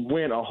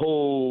went a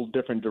whole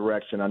different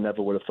direction. I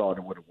never would have thought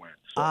it would have went.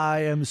 So.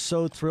 I am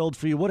so thrilled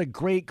for you. What a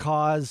great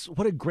cause.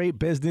 What a great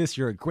business.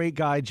 You're a great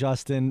guy,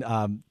 Justin.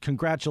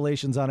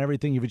 Congratulations on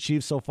everything you've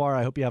achieved so far.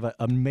 I hope you have an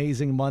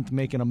amazing month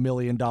making $1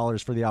 million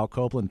for the Al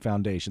Copeland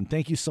Foundation.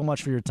 Thank you so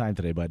much for your time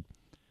today, bud.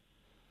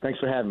 Thanks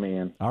for having me,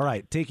 Ian. All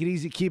right. Take it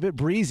easy. Keep it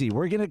breezy.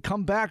 We're going to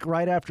come back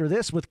right after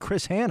this with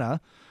Chris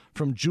Hanna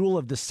from Jewel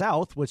of the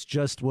South, which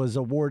just was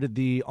awarded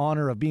the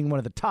honor of being one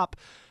of the top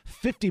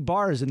 50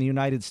 bars in the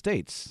United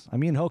States.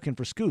 I'm Ian Hoch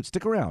for Scoot.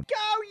 Stick around. Go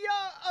your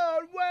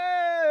own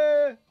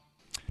way.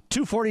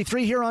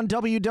 2:43 here on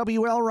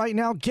WWL right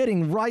now,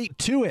 getting right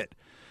to it.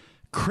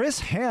 Chris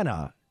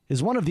Hanna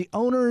is one of the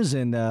owners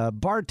and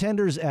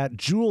bartenders at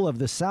Jewel of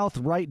the South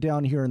right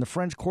down here in the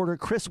French Quarter.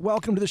 Chris,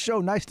 welcome to the show.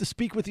 Nice to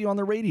speak with you on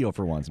the radio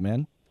for once,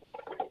 man.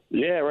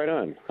 Yeah, right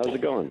on. How's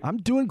it going? I'm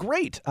doing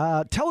great.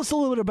 Tell us a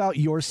little bit about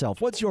yourself.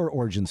 What's your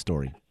origin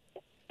story?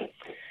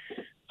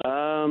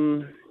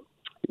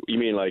 You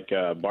mean like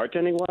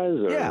bartending-wise?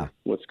 Or yeah.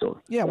 What's going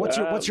on? Yeah,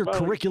 what's your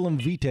curriculum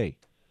vitae?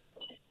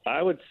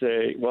 I would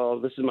say, well,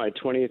 this is my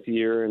 20th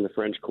year in the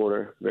French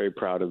Quarter. Very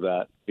proud of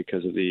that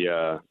because of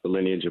the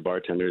lineage of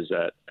bartenders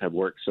that have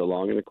worked so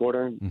long in the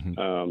Quarter.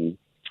 Mm-hmm.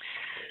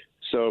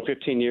 So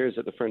 15 years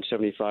at the French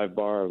 75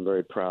 bar. I'm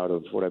very proud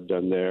of what I've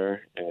done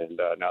there. And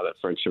now that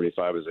French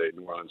 75 is a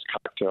New Orleans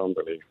cocktail, I'm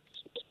really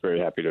very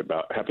happy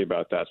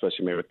about that,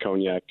 especially made with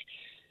cognac.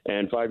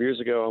 And 5 years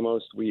ago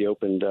almost, we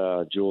opened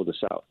Jewel of the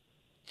South.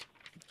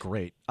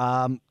 Great.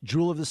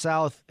 Jewel of the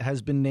South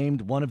has been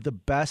named one of the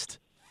best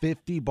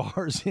 50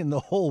 bars in the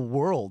whole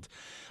world.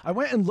 I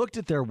went and looked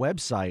at their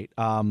website,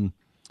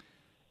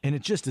 and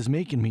it just is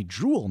making me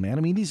drool, man.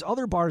 I mean, these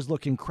other bars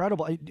look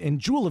incredible. And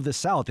Jewel of the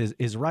South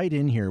is right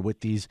in here with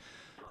these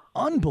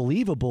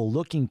unbelievable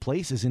looking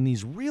places in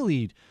these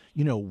really,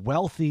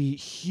 wealthy,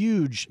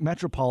 huge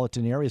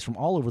metropolitan areas from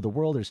all over the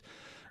world. There's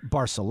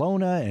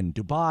Barcelona and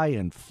Dubai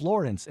and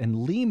Florence and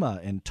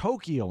Lima and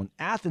Tokyo and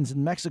Athens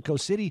and Mexico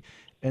City.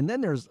 And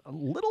then there's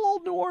little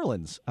old New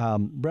Orleans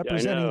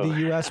representing the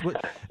U.S.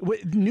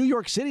 New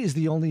York City is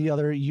the only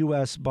other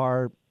U.S.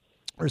 bar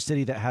or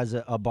city that has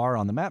a bar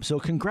on the map. So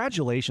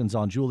congratulations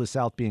on Jewel of the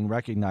South being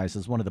recognized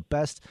as one of the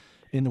best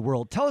in the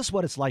world. Tell us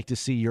what it's like to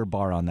see your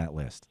bar on that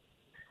list.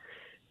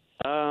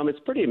 It's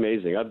pretty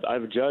amazing.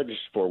 I've judged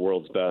for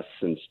World's Best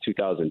since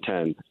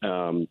 2010,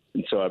 and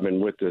so I've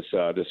been with this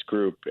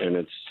group, and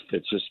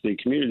it's just the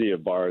community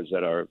of bars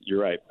that are,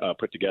 you're right,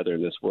 put together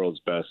in this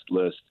World's Best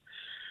list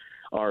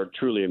are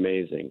truly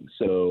amazing.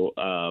 So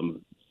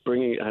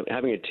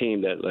having a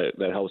team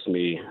that helps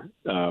me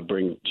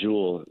bring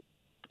Jewel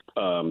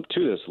to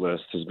this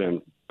list has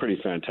been pretty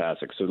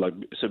fantastic.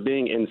 So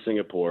being in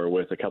Singapore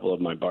with a couple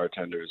of my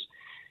bartenders,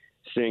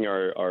 seeing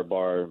our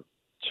bar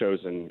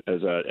chosen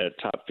as at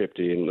top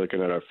 50 and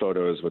looking at our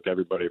photos with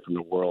everybody from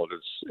the world,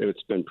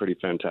 it's been pretty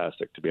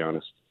fantastic, to be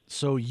honest.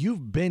 So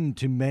you've been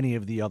to many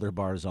of the other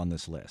bars on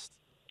this list.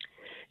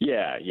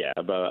 Yeah.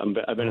 But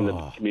I've been in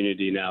the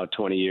community now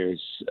 20 years.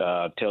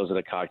 Tales of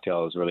the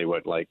Cocktail is really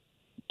what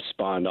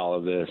spawned all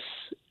of this.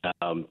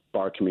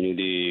 Bar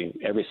community,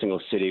 every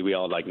single city, we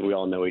all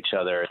know each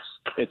other.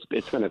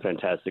 it's been a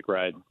fantastic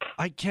ride.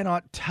 I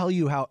cannot tell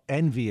you how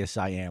envious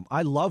I am.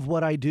 I love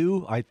what I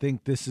do. I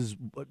think this is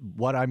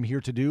what I'm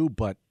here to do.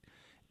 But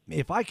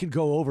if I could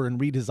go over and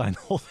redesign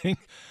the whole thing,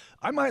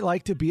 I might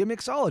like to be a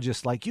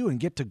mixologist like you and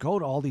get to go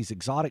to all these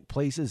exotic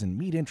places and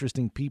meet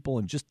interesting people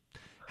and just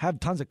have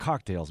tons of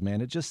cocktails,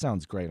 man. It just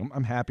sounds great.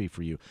 I'm happy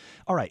for you.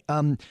 All right.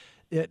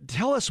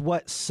 Tell us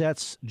what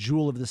sets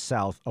Jewel of the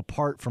South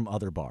apart from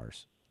other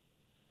bars.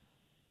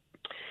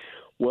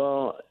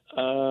 Well,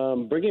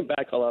 bringing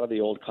back a lot of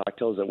the old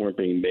cocktails that weren't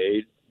being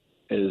made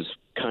is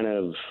kind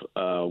of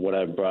what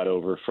I've brought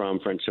over from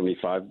French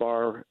 75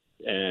 Bar,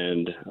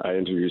 and I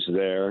introduced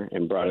there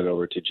and brought it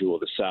over to Jewel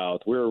of the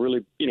South. We're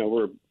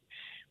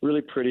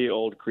really pretty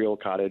old Creole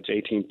cottage,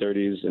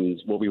 1830s,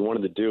 and what we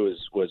wanted to do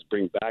was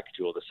bring back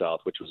Jewel of the South,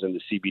 which was in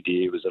the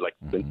CBD. It was like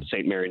the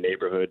St. Mary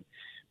neighborhood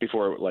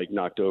before it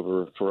knocked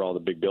over for all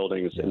the big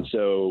buildings, and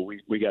so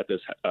we got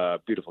this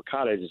beautiful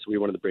cottage, and so we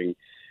wanted to bring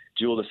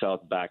Jewel of the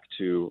South back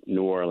to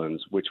New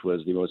Orleans, which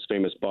was the most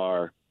famous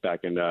bar back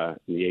in the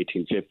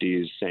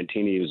 1850s.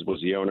 Santini was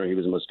the owner. He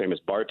was the most famous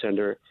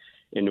bartender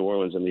in New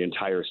Orleans and the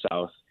entire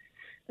South.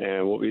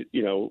 And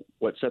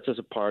what sets us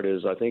apart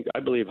is, I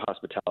believe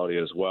hospitality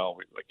as well.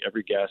 Like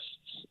every guest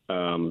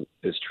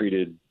is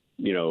treated,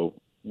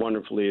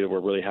 wonderfully. We're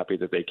really happy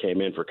that they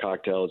came in for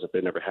cocktails. If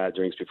they never had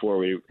drinks before,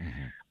 we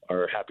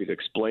are happy to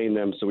explain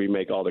them. So we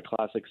make all the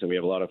classics, and we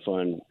have a lot of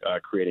fun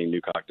creating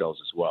new cocktails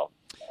as well.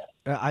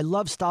 I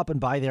love stopping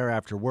by there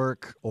after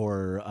work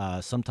or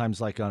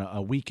sometimes like on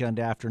a weekend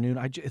afternoon.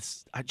 I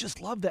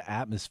just love the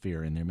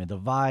atmosphere in there, man. The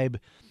vibe,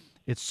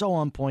 it's so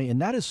on point,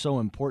 and that is so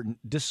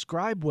important.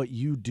 Describe what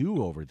you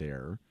do over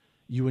there,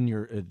 you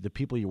and the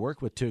people you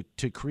work with,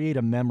 to create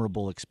a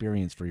memorable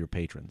experience for your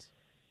patrons.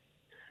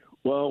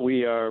 Well,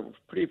 we are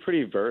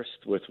pretty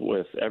versed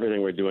with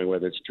everything we're doing,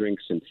 whether it's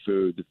drinks and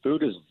food. The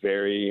food is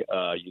very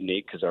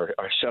unique because our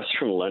chef's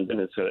from London.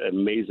 It's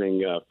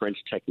amazing French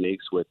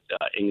techniques with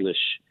English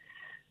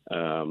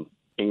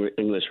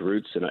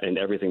roots and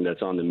everything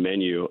that's on the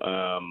menu.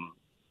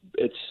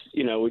 It's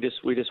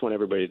we just want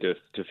everybody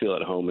to feel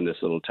at home in this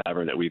little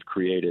tavern that we've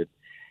created.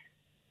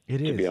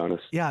 It is, to be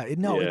honest. Yeah,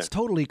 it's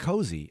totally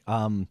cozy.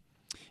 And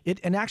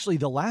actually,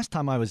 the last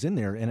time I was in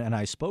there and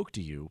I spoke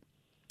to you,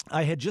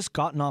 I had just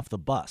gotten off the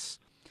bus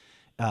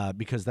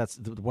because that's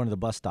one of the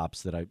bus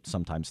stops that I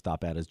sometimes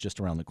stop at is just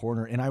around the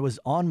corner. And I was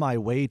on my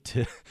way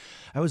to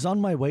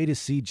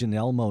see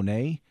Janelle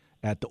Monáe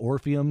at the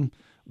Orpheum,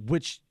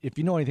 which, if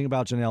you know anything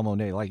about Janelle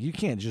Monáe, like, you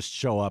can't just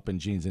show up in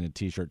jeans and a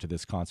T-shirt to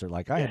this concert.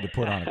 Like, I had to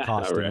put on a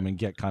costume right. and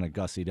get kind of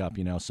gussied up,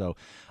 So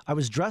I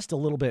was dressed a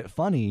little bit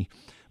funny,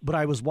 but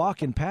I was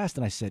walking past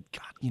and I said,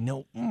 God,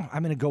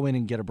 I'm going to go in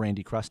and get a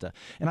Brandy Crusta.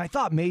 And I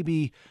thought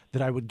maybe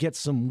that I would get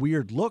some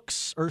weird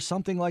looks or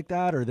something like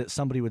that, or that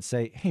somebody would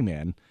say, hey,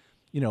 man,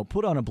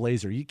 put on a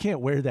blazer. You can't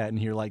wear that in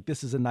here. Like,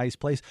 this is a nice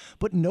place.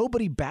 But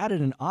nobody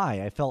batted an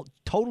eye. I felt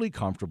totally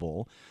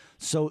comfortable.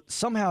 So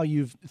somehow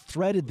you've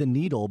threaded the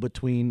needle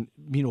between,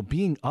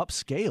 being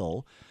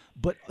upscale,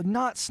 but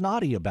not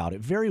snotty about it.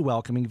 Very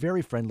welcoming,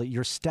 very friendly.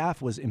 Your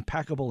staff was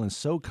impeccable and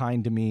so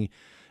kind to me.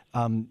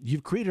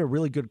 You've created a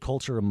really good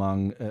culture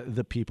among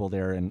the people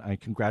there, and I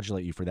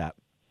congratulate you for that.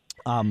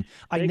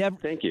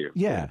 Thank you.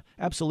 Yeah,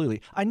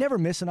 absolutely. I never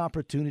miss an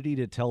opportunity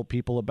to tell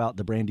people about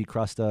the Brandy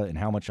Crusta and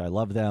how much I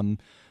love them.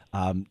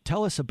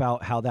 Tell us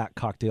about how that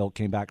cocktail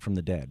came back from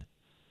the dead,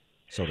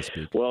 so to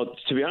speak. Well,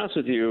 to be honest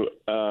with you,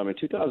 in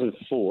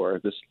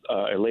 2004,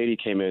 a lady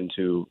came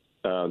into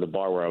the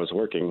bar where I was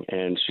working,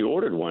 and she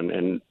ordered one,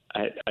 and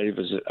I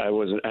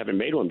haven't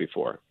made one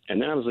before.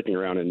 And then I was looking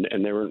around,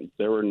 and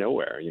they were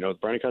nowhere.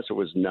 Brandy Custard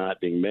was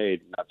not being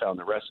made. I found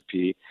the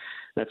recipe,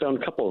 and I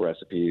found a couple of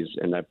recipes,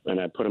 and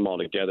I put them all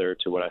together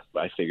to what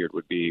I figured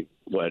would be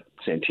what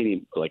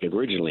Santini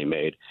originally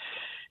made.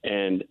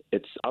 And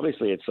it's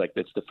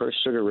the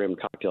first sugar rim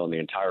cocktail in the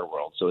entire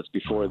world. So it's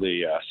before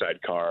the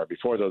sidecar,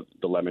 before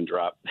the lemon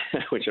drop,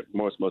 which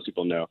most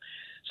people know.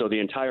 So the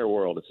entire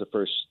world, it's the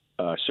first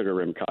sugar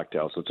rim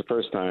cocktail. So it's the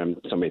first time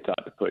somebody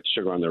thought to put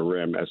sugar on their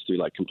rim as to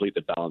complete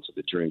the balance of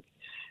the drink.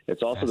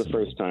 It's also the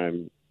first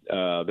time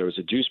there was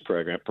a juice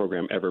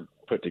program ever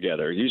put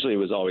together. Usually it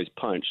was always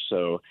punch.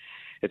 So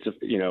it's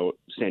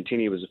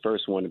Santini was the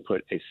first one to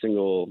put a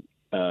single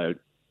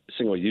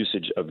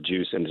usage of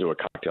juice into a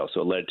cocktail.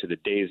 So it led to the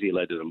Daisy,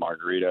 led to the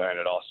Margarita, and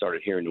it all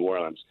started here in New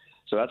Orleans.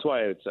 So that's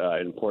why it's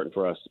important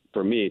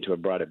for me to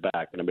have brought it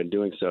back, and I've been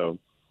doing so.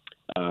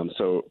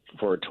 So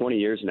for 20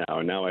 years now,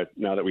 and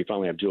now that we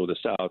finally have Jewel of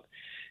the South,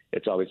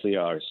 it's obviously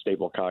our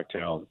staple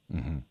cocktail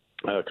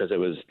because it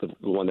was the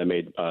one that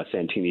made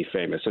Santini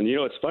famous. And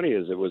what's funny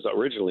is it was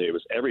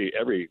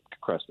every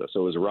Crusta.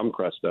 So it was rum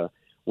Crusta,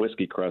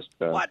 whiskey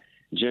Crusta,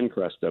 gin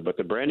Crusta, but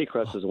the Brandy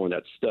Crusta is the one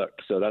that stuck.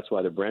 So that's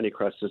why the Brandy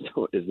Crusta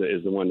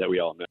is the one that we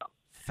all know.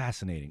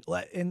 Fascinating.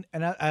 And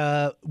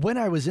when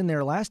I was in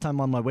there last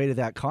time on my way to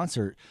that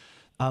concert,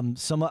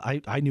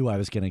 I knew I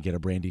was going to get a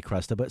Brandy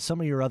Cresta, but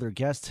some of your other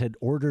guests had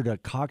ordered a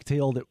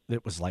cocktail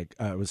that was like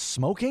it was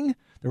smoking.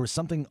 There was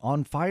something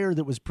on fire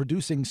that was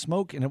producing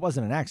smoke, and it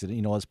wasn't an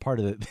accident. As part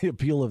of the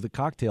appeal of the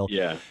cocktail.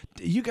 Yeah.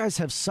 You guys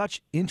have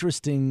such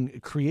interesting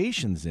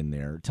creations in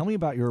there. Tell me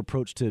about your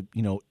approach to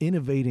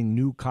innovating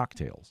new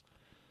cocktails.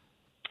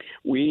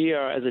 We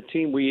as a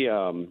team, we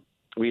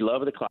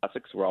love the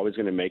classics. We're always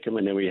going to make them,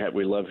 and then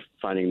we love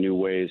finding new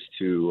ways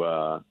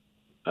to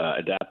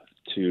adapt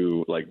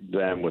to like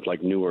them with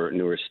like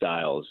newer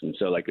styles. And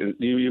so like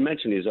you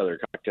mentioned these other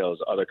cocktails,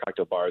 other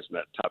cocktail bars in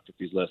that top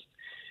 50s list,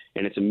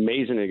 and it's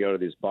amazing to go to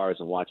these bars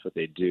and watch what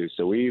they do.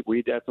 So we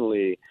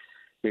definitely,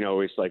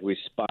 it's like we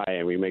spy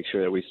and we make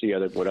sure that we see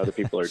what other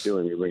people are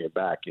doing. We bring it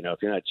back.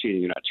 If you're not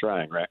cheating, you're not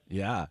trying, right?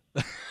 Yeah.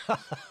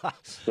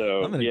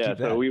 So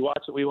we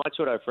watch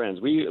what our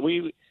friends.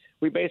 We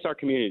base our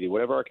community.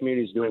 Whatever our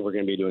community is doing, we're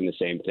going to be doing the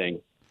same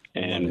thing.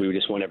 And we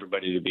just want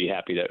everybody to be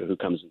happy who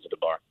comes into the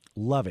bar.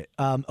 Love it.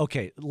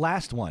 Okay,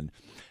 last one.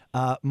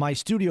 My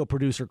studio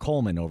producer,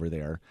 Coleman, over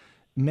there,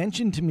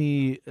 mentioned to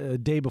me a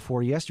day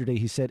before yesterday,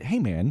 he said, hey,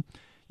 man,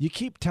 you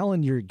keep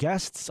telling your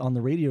guests on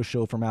the radio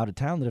show from out of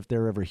town that if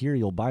they're ever here,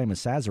 you'll buy them a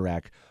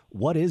Sazerac.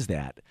 What is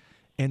that?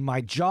 And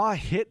my jaw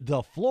hit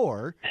the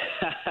floor.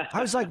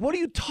 I was like, what are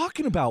you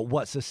talking about?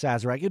 What's a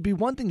Sazerac? It'd be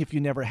one thing if you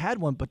never had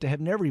one, but to have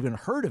never even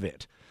heard of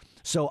it.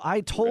 So I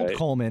told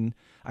Coleman,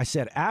 I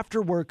said,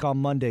 after work on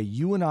Monday,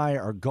 you and I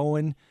are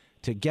going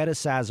to get a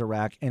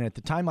Sazerac. And at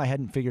the time, I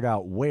hadn't figured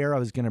out where I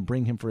was going to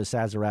bring him for a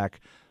Sazerac,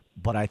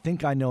 but I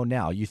think I know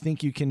now. You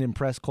think you can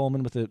impress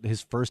Coleman with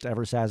his first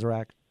ever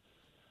Sazerac?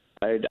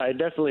 I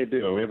definitely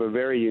do. We have a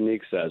very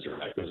unique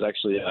Sazerac. It was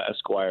actually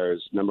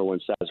Esquire's #1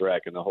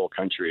 Sazerac in the whole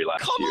country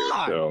last year. Come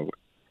on! So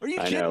are you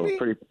kidding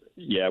me?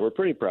 We're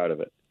pretty proud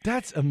of it.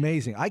 That's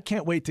amazing. I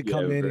can't wait to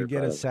come in and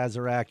get a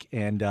Sazerac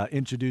and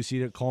introduce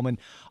you to Coleman.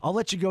 I'll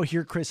let you go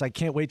here, Chris. I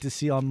can't wait to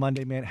see you on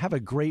Monday, man. Have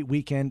a great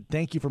weekend.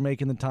 Thank you for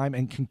making the time,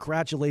 and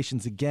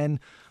congratulations again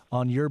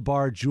on your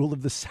bar, Jewel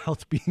of the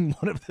South, being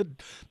one of the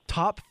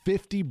top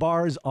 50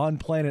 bars on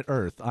planet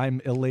Earth.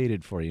 I'm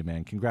elated for you,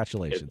 man.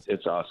 Congratulations.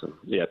 It's awesome.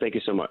 Yeah, thank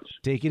you so much.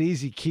 Take it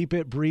easy. Keep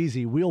it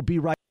breezy. We'll be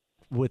right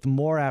with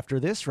more after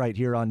this right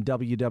here on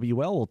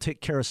WWL. We'll take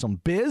care of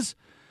some biz.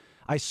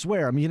 I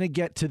swear, I'm going to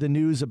get to the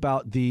news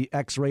about the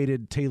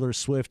X-rated Taylor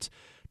Swift,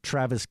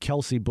 Travis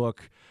Kelce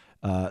book.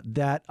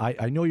 That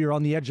I know you're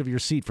on the edge of your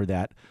seat for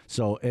that,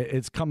 so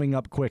it's coming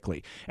up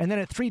quickly. And then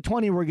at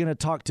 3:20, we're going to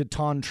talk to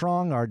Ton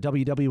Trong, our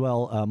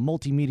WWL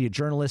multimedia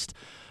journalist,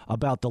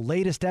 about the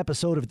latest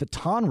episode of the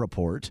Ton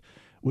Report,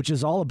 which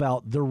is all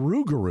about the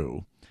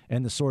Rougarou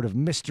and the sort of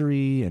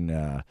mystery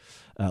and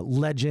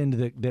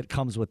legend that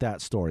comes with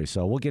that story.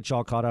 So we'll get you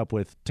all caught up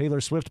with Taylor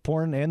Swift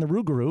porn and the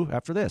Rougarou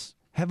after this.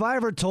 Have I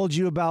ever told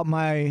you about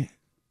my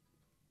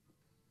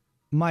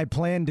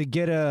plan to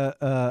get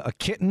a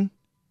kitten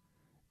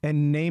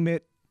and name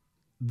it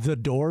The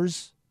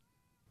Doors?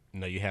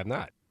 No, you have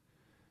not.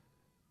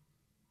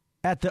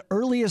 At the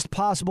earliest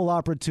possible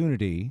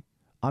opportunity,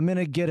 I'm going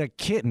to get a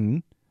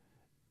kitten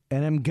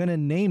and I'm going to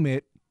name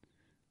it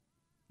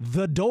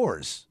The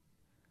Doors.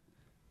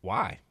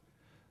 Why?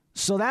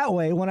 So that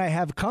way, when I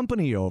have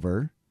company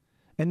over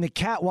and the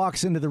cat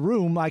walks into the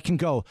room, I can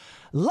go,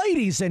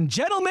 ladies and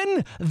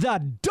gentlemen, The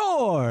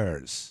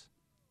Doors.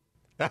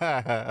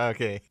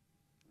 Okay.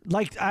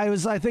 Like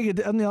I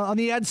think on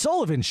the Ed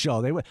Sullivan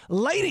show, they were,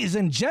 ladies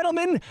and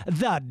gentlemen,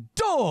 The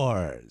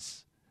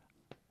Doors.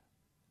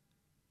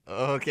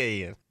 Okay,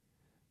 Ian.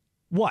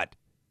 What?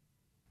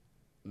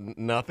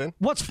 Nothing.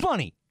 What's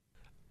funny?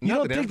 You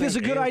Nothing. don't think this is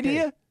a good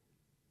idea?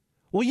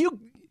 Well,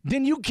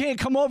 you can't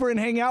come over and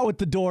hang out with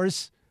The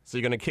Doors. So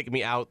you're gonna kick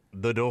me out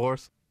the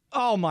doors?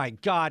 Oh my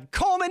God,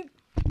 Coleman!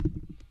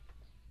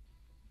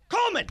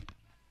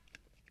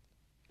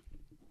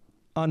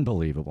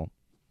 Unbelievable.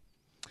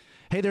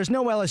 Hey, there's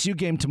no LSU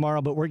game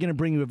tomorrow, but we're going to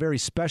bring you a very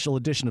special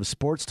edition of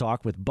Sports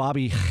Talk with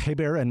Bobby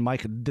Hebert and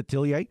Mike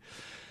Detillier.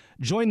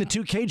 Join the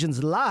two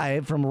Cajuns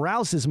live from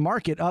Rouse's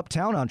Market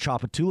uptown on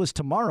Tchoupitoulas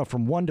tomorrow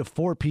from 1 to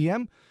 4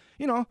 p.m.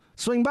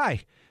 Swing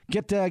by.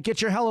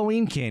 Get your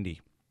Halloween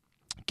candy.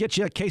 Get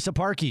you a case of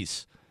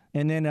Parkies.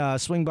 And then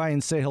swing by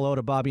and say hello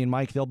to Bobby and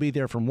Mike. They'll be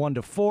there from 1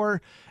 to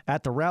 4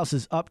 at the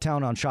Rouse's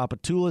uptown on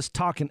Tchoupitoulas,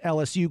 talking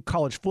LSU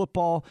college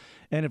football.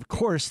 And, of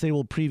course, they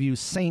will preview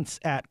Saints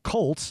at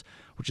Colts,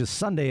 which is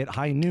Sunday at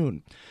high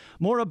noon.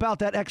 More about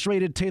that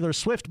X-rated Taylor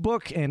Swift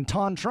book and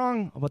Ton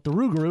Trong about the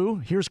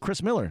Rougarou. Here's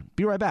Chris Miller.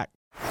 Be right back.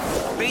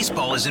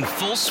 Baseball is in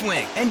full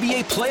swing.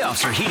 NBA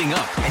playoffs are heating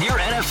up, and your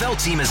NFL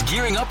team is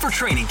gearing up for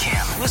training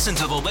camp. Listen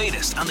to the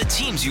latest on the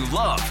teams you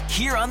love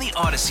here on the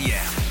Odyssey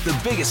app.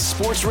 The biggest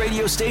sports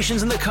radio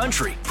stations in the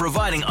country,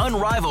 providing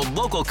unrivaled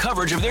local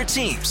coverage of their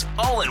teams,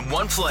 all in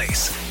one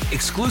place.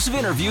 Exclusive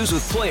interviews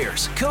with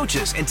players,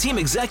 coaches, and team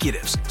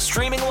executives,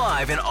 streaming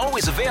live and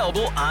always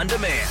available on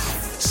demand.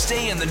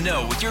 Stay in the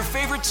know with your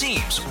favorite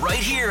teams right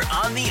here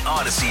on the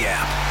Odyssey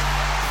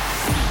app.